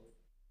world,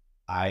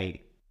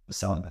 I was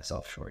selling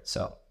myself short.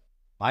 So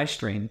my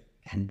strength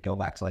can go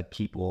back to like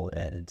people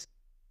and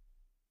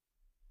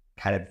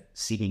kind of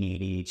seeing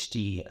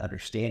ADHD,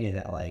 understanding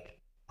that like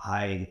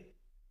I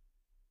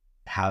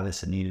have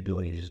this innate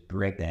ability to just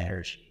break the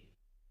energy.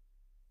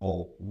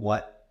 Well,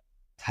 what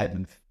type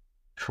of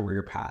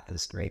career path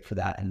is great for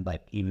that? And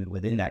like even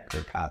within that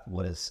career path,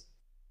 what is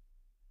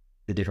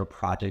the different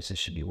projects I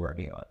should be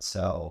working on?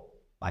 So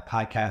my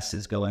podcast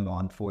is going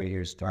on 4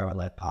 years, Thrive My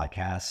Life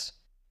podcast.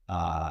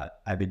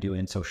 I've been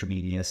doing social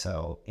media,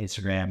 so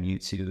Instagram,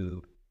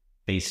 YouTube,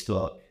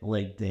 Facebook,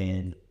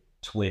 LinkedIn,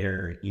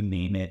 Twitter, you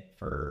name it,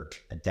 for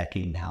a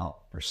decade now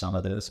for some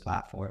of those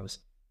platforms.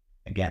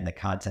 Again, the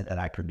content that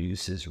I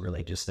produce is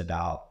really just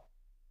about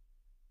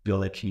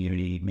building a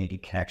community, making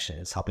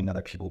connections, helping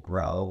other people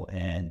grow,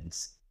 and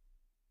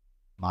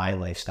my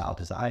lifestyle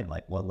design,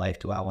 like what life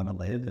do I want to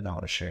live, and I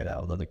want to share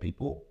that with other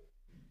people.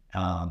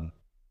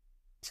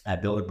 I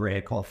built a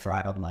brand called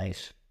Thrive on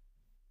Life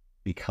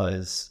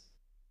because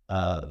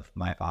of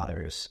my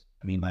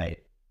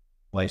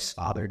wife's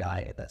father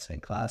died at that same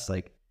class.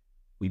 Like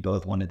we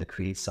both wanted to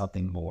create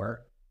something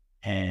more,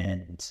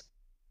 and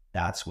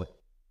that's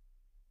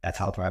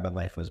how Thrive on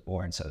Life was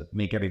born. So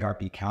make every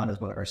heartbeat count is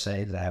what I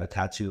say. I have a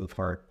tattoo of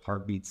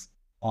heartbeats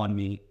on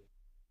me.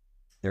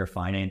 They're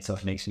finite, so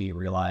it makes me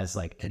realize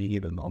like any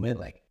given moment,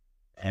 like,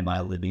 am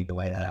I living the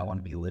way that I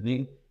want to be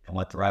living? And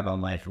what Thrive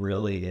on Life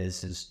really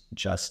is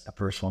just a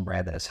personal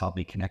brand that has helped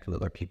me connect with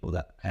other people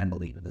that can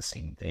believe in the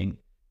same thing.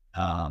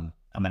 I'm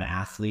an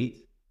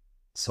athlete,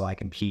 so I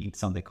compete in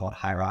something called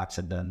High Rocks.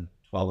 I've done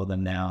 12 of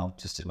them now,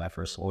 just did my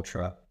first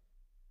ultra.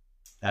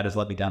 That has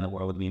led me down the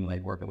world with me,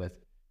 like working with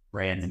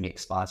brands and getting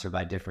sponsored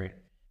by different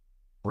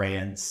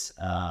brands,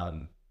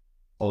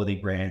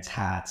 clothing brands,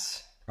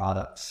 hats,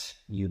 products,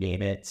 you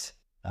name it.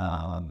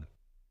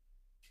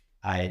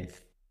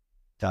 I've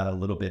done a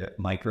little bit of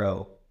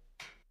micro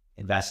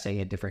investing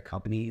in different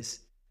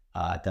companies,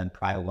 done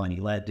private money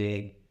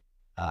lending.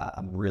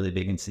 I'm really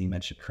big into, you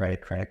mentioned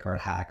credit card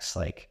hacks.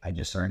 Like I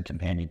just earned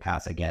companion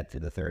pass again for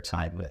the third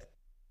time with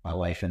my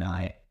wife and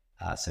I.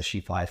 So she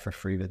flies for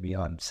free with me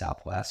on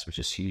Southwest, which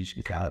is huge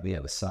because we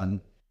have a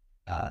son.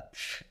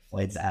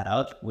 Lays that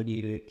up when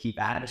you keep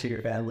adding to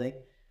your family.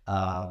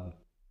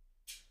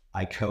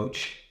 I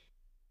coach.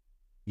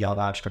 young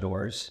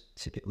entrepreneurs,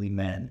 typically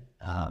men,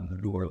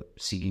 who are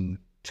seeking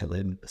to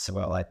live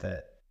somewhere like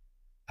that.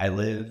 I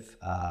live,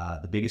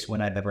 the biggest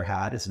win I've ever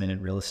had has been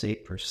in real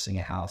estate, purchasing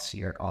a house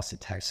here in Austin,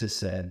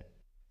 Texas, and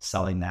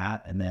selling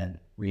that, and then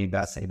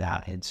reinvesting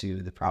that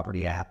into the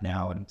property I have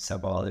now and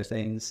several other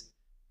things.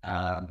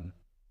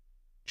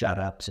 Shout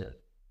out to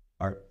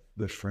our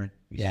good friend,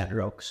 Ian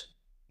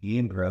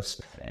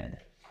Gross, and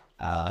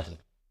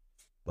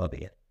love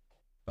it.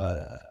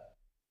 But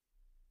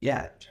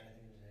yeah, I'm trying to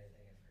think if there's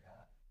anything I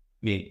forgot.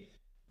 I mean,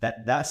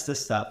 that's the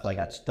stuff. Like,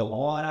 that's the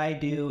what I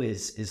do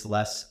is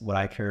less what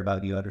I care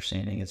about you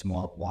understanding. It's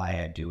more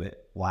why I do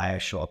it, why I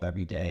show up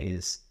every day.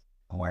 Is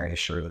I'm wearing a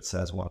shirt that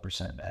says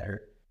 1%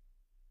 better.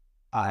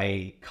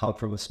 I come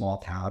from a small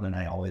town and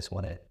I always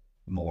wanted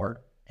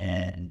more.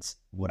 And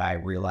what I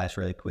realized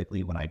really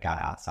quickly when I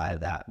got outside of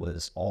that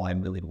was all I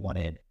really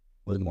wanted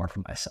was more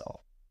for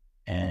myself.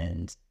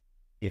 And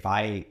if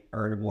I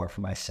earned more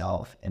for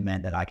myself, it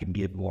meant that I could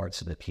give more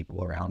to the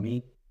people around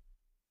me.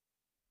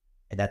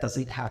 And that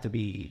doesn't have to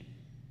be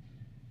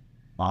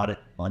money.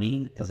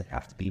 It doesn't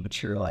have to be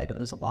material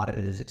items. A lot of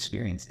it is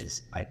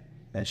experiences. I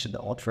mentioned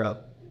the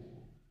ultra.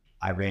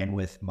 I ran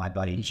with my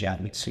buddy Jeff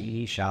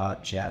McSweeney. Shout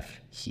out Jeff.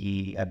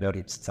 I've known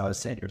him since I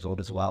was 10 years old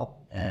as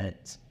well. And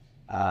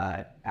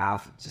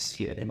just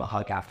gave him a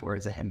hug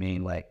afterwards at him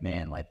being like,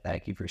 man, like,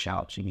 thank you for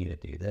challenging me to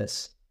do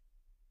this.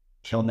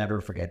 He'll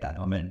never forget that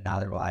moment.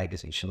 Neither will I,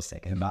 because he's still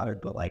thinking about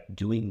it. But like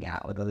doing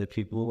that with other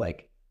people,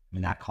 like, I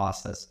mean, that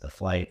cost us the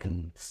flight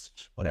and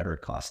whatever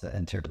it cost to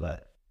enter.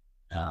 But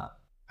I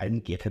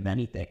didn't give him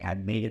anything. I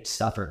made it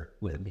suffer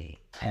with me.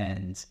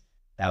 And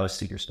that was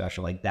super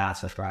special. Like,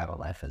 that's what Thrive on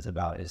Life is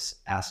about, is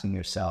asking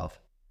yourself,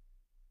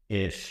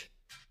 if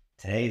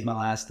today's my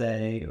last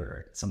day,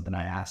 or something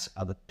I ask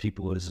other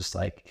people is just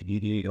like, if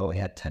you only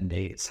had 10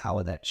 days, how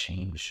would that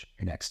change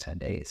your next 10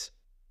 days?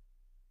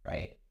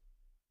 Right?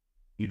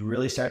 You'd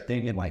really start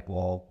thinking like,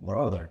 well, what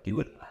are I doing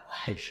with my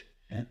life?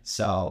 And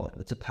so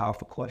it's a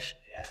powerful question.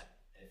 Yeah.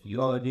 If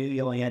you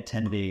only had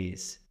 10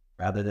 days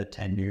rather than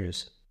 10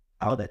 years,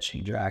 how would that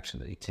change your action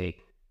that you take?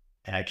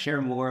 And I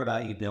care more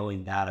about you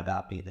knowing that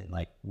about me than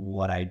like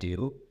what I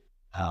do.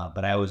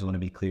 But I always want to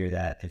be clear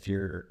that if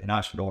you're an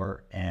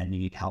entrepreneur and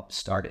you need help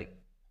starting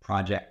a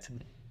project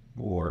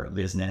or a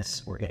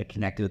business, or get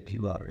connected with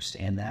people who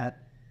understand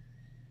that,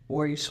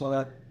 or you just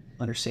want to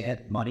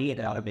understand money and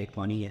how to make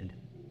money in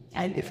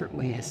different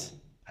ways,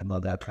 I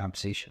love that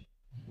conversation.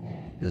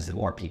 Because the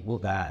more people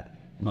that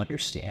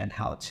understand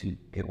how to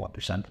get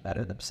 1%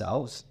 better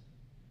themselves,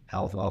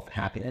 health, wealth,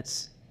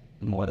 happiness,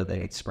 the more that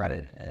they spread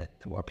it,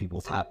 the more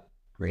people have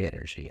great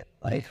energy in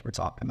life we're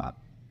talking about.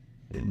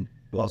 And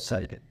well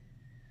said.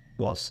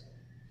 Well,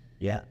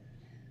 yeah.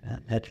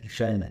 That's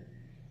shame it.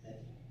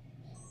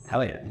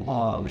 Hell yeah.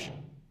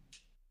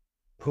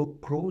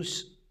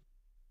 Pros.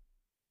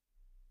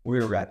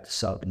 We're wrapped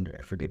this up, and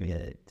forgive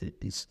me,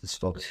 these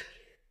folks.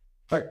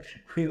 But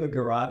we have a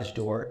garage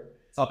door.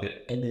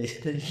 Okay. And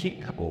the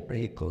sheet couple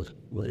pretty close.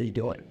 What are you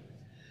doing?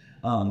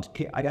 I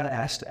gotta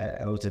ask.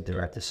 I was a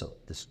director, so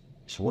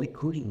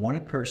including one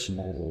person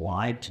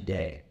live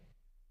today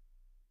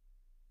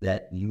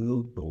that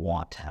you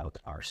want to have with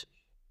ours.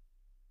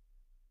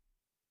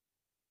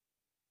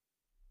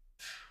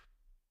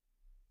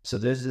 So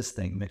there's this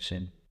thing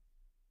mentioned,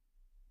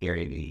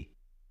 Gary Vee.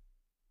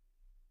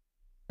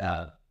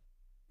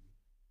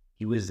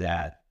 He was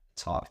at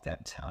talk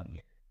downtown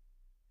here,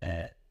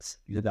 and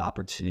you had the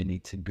opportunity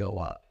to go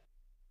up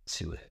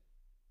to it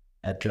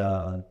at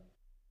the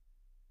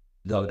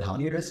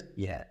Honduras,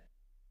 yeah.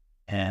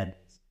 And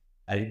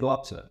I didn't go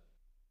up to him.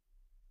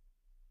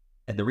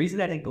 And the reason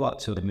I didn't go up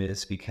to him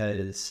is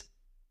because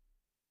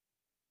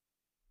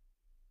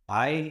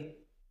I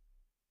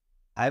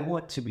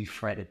want to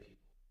befriend people.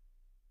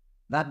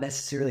 Not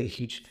necessarily a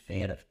huge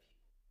fan of people,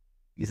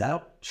 because I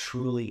don't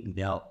truly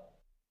know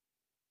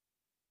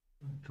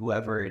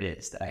whoever it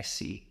is that I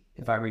see.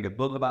 If I read a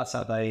book about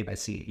somebody, if I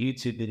see a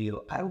YouTube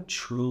video, I don't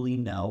truly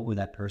know who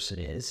that person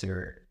is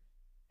or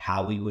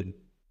how we would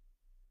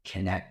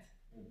connect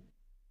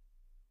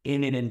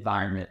in an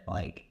environment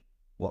like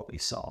what we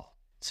saw.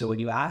 So when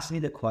you ask me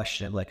the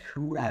question, like,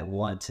 who would I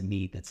want to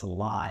meet that's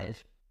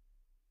alive,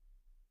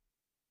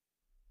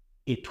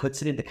 it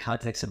puts it into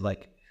context of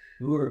like,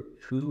 who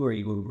are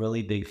you a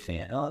really big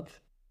fan of?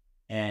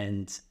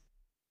 And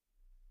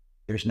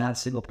there's not a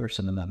single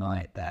person in my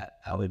mind that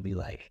I would be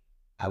like,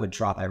 I would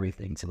drop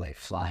everything to like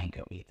fly and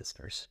go meet this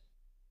person.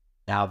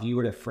 Now, if you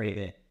were to frame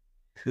it,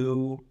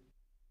 who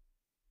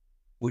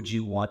would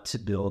you want to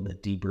build a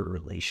deeper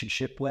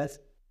relationship with?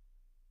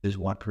 There's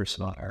one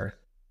person on earth.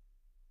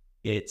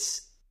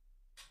 It's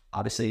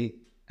obviously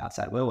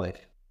outside of my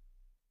life.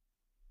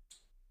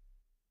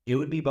 It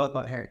would be both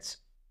my parents.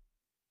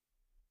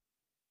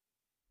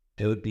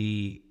 It would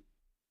be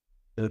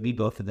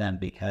both of them,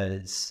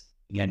 because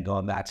again,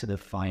 going back to the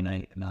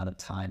finite amount of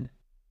time,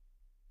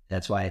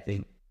 that's why I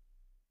think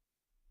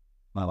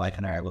my wife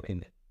and I are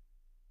looking to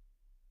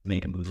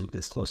make a move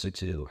this closer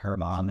to her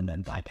mom and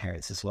then my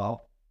parents as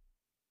well.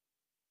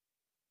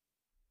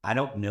 I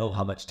don't know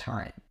how much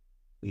time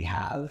we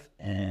have,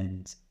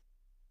 and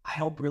I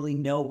don't really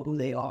know who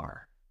they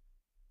are.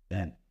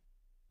 Then,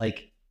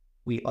 like,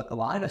 a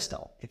lot of us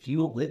don't. If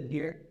you live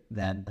here,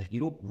 then like you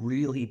don't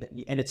really,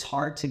 and it's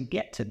hard to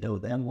get to know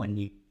them when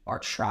you are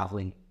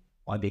traveling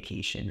on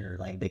vacation or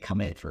like they come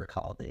in for a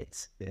couple of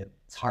days.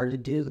 It's hard to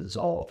do.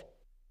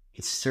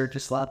 It's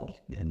surface level,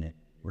 isn't it?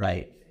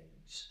 Right.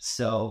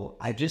 So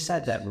I just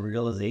had that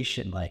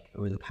realization like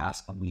over the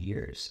past couple of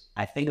years.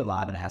 I think a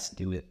lot of it has to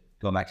do with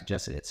going back to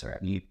Justin Itzer.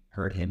 You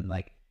heard him,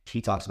 like,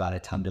 he talks about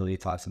it. Tom Billy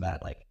talks about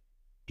it, like,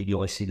 if you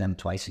only see them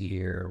twice a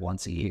year or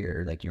once a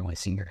year, like you're only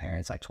seeing your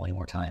parents like 20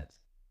 more times.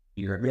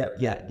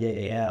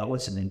 Yeah.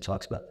 What's the name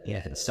talks about?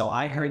 Yeah. So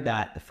I heard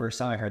that the first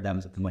time I heard that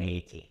was in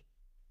 2018.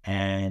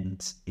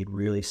 And it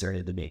really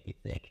started to make me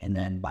think. And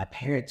then my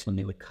parents, when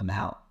they would come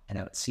out and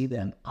I would see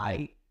them,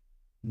 I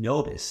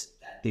noticed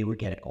that they were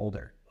getting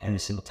older. And a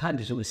single time,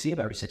 just only see them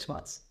every 6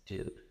 months,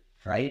 dude.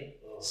 Right?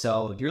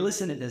 So if you're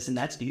listening to this and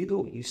that's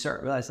you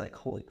start realizing like,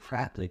 holy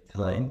crap, like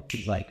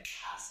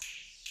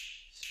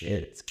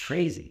it's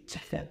crazy.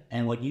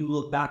 And when I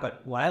look back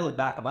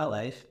at my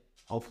life,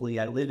 hopefully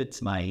I live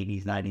into my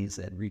 80s, 90s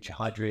and reach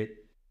 100.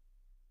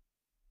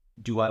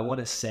 Do I want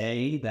to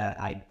say that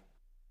I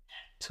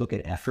took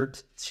an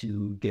effort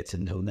to get to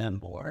know them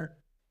more?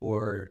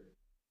 Or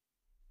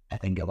I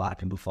think a lot of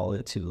people fall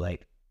into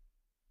like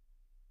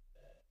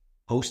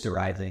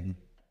posterizing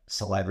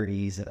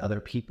celebrities and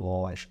other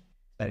people. I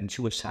spend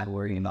too much time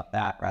worrying about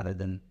that rather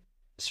than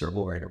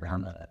circle right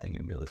around that. I think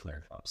you really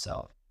learn from.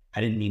 So I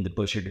didn't mean to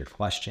butcher your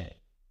question,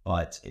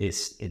 but it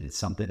is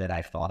something that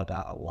I've thought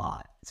about a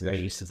lot. It's very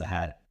used since I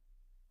had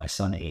my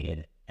son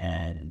Aiden,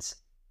 and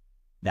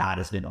that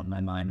has been on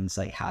my mind. It's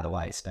like, how do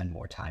I spend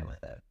more time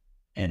with him?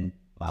 And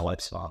my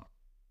wife's mom,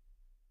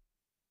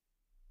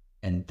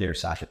 and their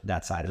side,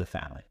 that side of the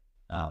family.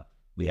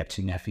 We have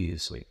 2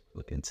 nephews. We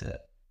looking to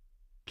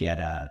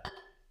get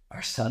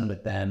our son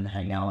with them,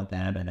 hang out with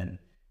them, and then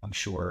I'm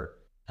sure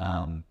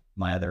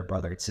my other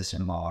brother and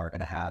sister-in-law are going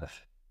to have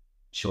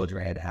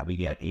children, how we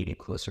get Aiden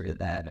closer to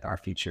that, our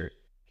future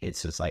kids.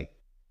 So it's like,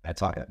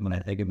 when I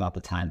think about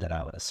the time that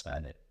I would have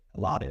spent it, a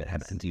lot of it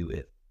has to do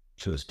with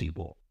those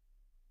people.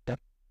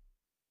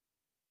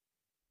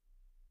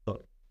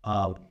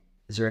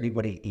 Is there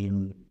anybody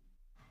in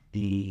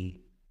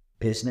the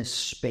business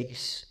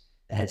space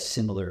that has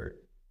similar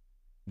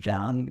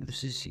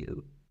values as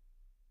you?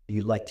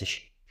 You like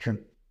to,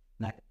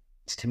 not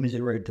Tim is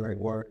the right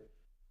word.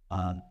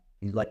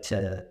 You like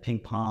to ping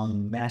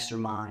pong,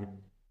 mastermind.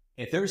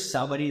 If there's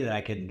somebody that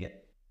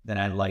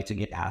I'd like to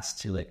get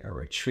asked to like a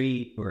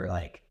retreat or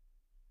like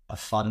a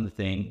fun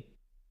thing,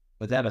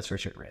 but that was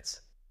Richard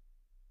Ritz.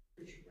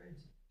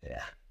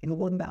 Yeah. In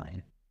one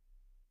mountain.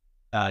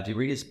 Do you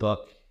read his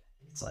book?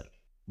 It's like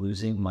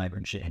Losing My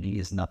Virginity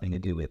has nothing to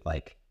do with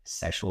like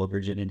sexual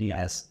virginity.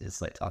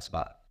 It's like talks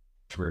about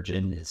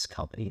Virgin, his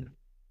company.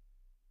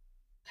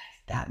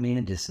 That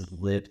man just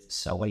lived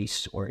so many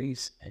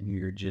stories, and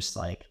you're just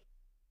like,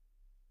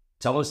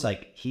 it's almost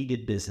like he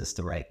did business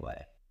the right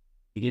way.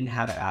 He didn't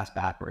have it ass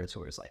backwards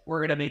where it's like, we're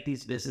going to make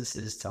these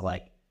businesses to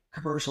like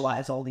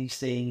commercialize all these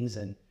things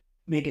and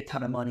make a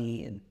ton of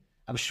money. And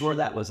I'm sure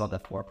that was on the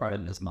forefront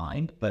of his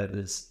mind, but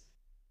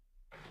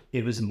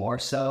it was more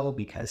so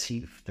because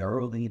he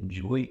thoroughly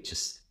enjoyed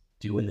just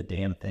doing the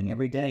damn thing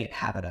every day and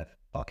having a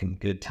fucking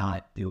good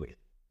time doing it.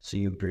 So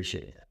you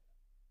appreciate it.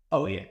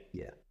 Oh yeah.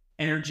 Yeah.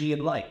 Energy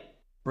and light.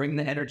 Bring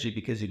the energy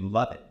because you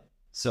love it.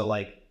 So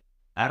like,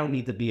 I don't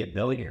need to be a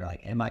billionaire.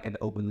 Like, am I going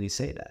to openly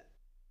say that?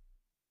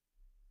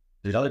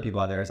 There's other people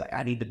out there that's like,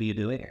 I need to be a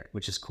billionaire,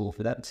 which is cool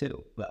for them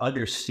too. But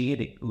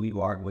understanding who you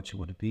are and what you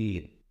want to be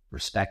and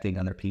respecting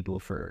other people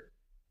for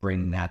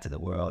bringing that to the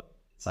world.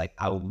 It's like,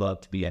 I would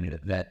love to be at an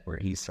event where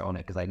he's throwing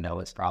it because I know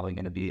it's probably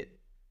going to be a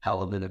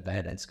hell of an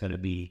event. It's going to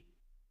be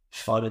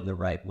fun in the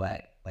right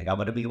way. Like, I'm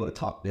going to be able to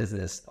talk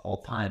business the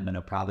whole time, and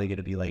I'm probably going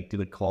to be like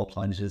doing cold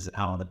plunges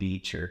out on the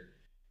beach or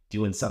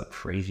doing some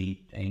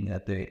crazy thing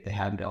that they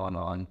have going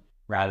on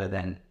rather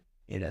than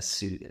in a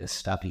suit, in a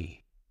stuffy.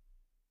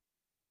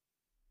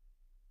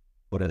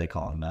 What do they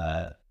call them?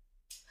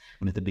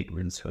 One of the big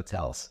rooms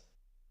hotels.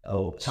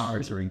 Oh,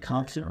 towers are in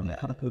concert on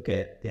that.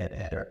 Okay, yeah,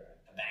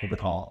 the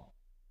call.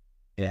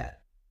 Yeah,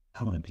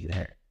 I want to be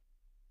there.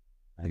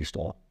 I just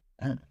thought,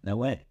 no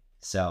way.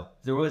 So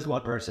there was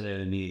one person that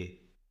would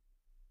be,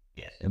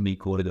 yeah, it'd be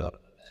cool to go.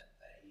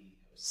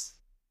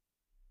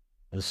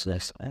 What's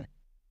this?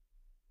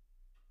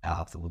 I'll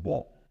have to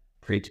wall.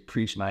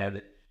 Preach my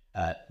own.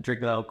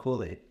 Drink my own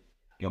Kool-Aid.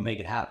 You'll make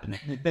it happen.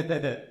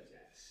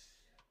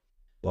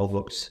 Well,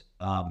 folks,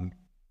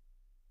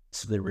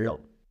 so they're real.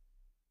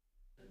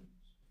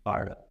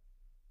 Fired up.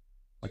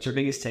 What's your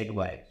biggest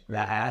takeaway? I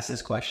ask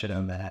this question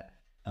on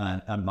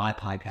my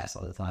podcast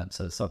all the time.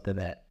 So it's something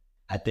that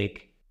I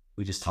think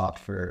we just talked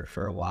for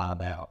a while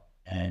now,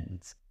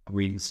 and I'm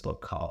reading this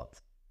book called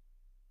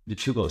the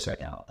 2 books right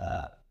now.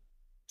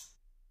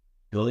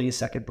 Building a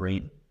Second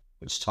Brain,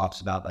 which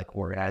talks about like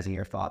organizing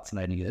your thoughts and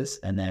ideas,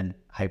 and then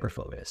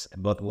Hyperfocus.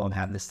 And both of them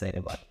have this thing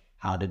of like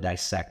how to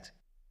dissect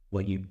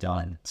what you've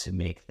done to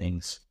make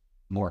things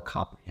more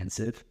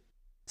comprehensive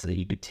so that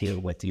you could deal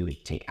with you and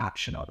take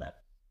action on that.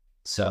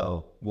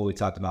 So what we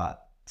talked about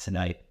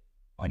tonight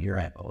on your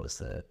end, what was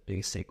the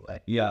biggest takeaway?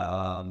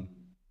 Yeah,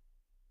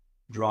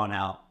 drawn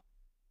out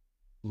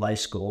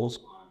life's goals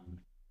on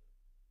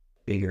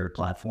bigger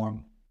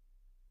platform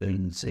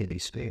than say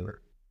these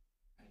favor.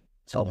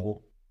 It's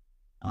helpful.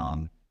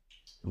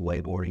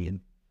 Whiteboarding and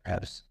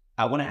perhaps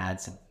I want to add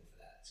something to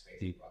that. It's great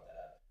that you brought that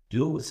up.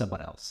 Do it with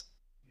someone else.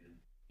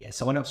 Yeah,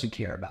 someone else you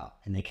care about,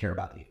 and they care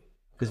about you,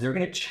 because they're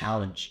going to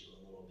challenge you a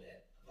little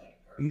bit. Like,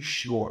 are you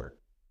sure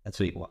that's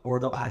what you want? Or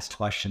they'll ask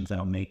questions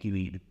that'll make you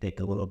even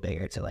think a little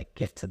bigger to like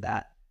get to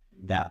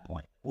that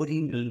point. What do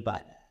you mean by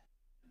that?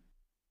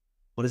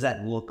 What does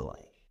that look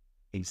like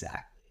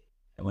exactly?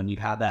 And when you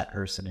have that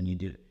person and you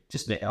do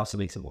it, it also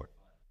makes it more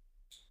fun.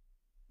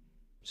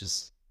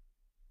 Just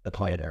the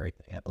point of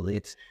everything, I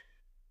believe.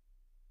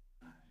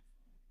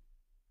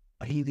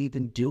 what are you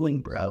even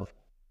doing, bro?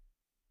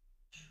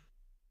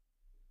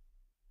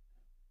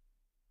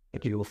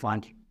 If you will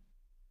find you.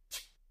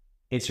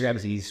 Instagram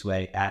is the easiest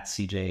way, at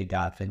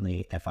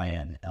cj.finley,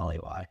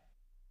 Finlay.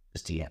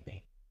 Just DM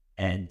me.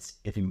 And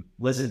if you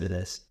listen to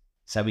this,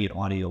 send me an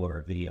audio or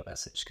a video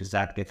message, because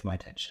that gets my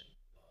attention.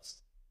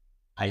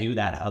 I do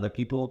that to other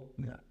people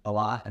a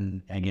lot,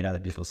 and I get other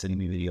people sending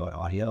me video and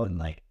audio, and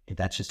like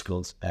that just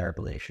builds a better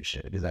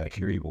relationship, because I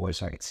can hear your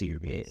voice, I can see your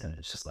face, and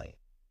it's just like,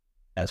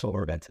 that's what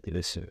we're meant to do.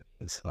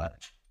 It's not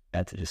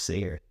meant to just sit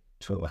here,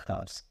 twiddle my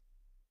thumbs.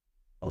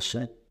 Well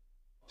said.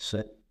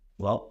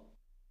 Well,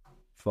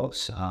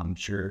 folks, I'm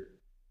sure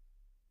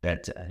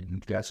that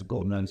you've got some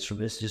golden nuggets from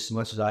this just as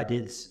much as I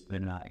did. It's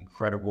been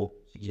incredible.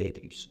 CJ,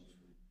 thank you so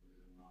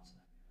much.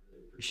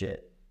 Appreciate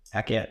it.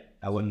 Heck yeah.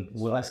 I wouldn't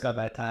have got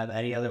my time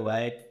any other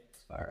way.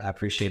 I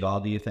appreciate all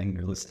of you. Thank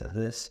you for listening to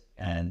this,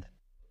 and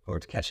look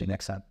forward to catching you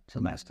next time.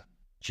 Till next time.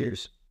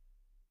 Cheers.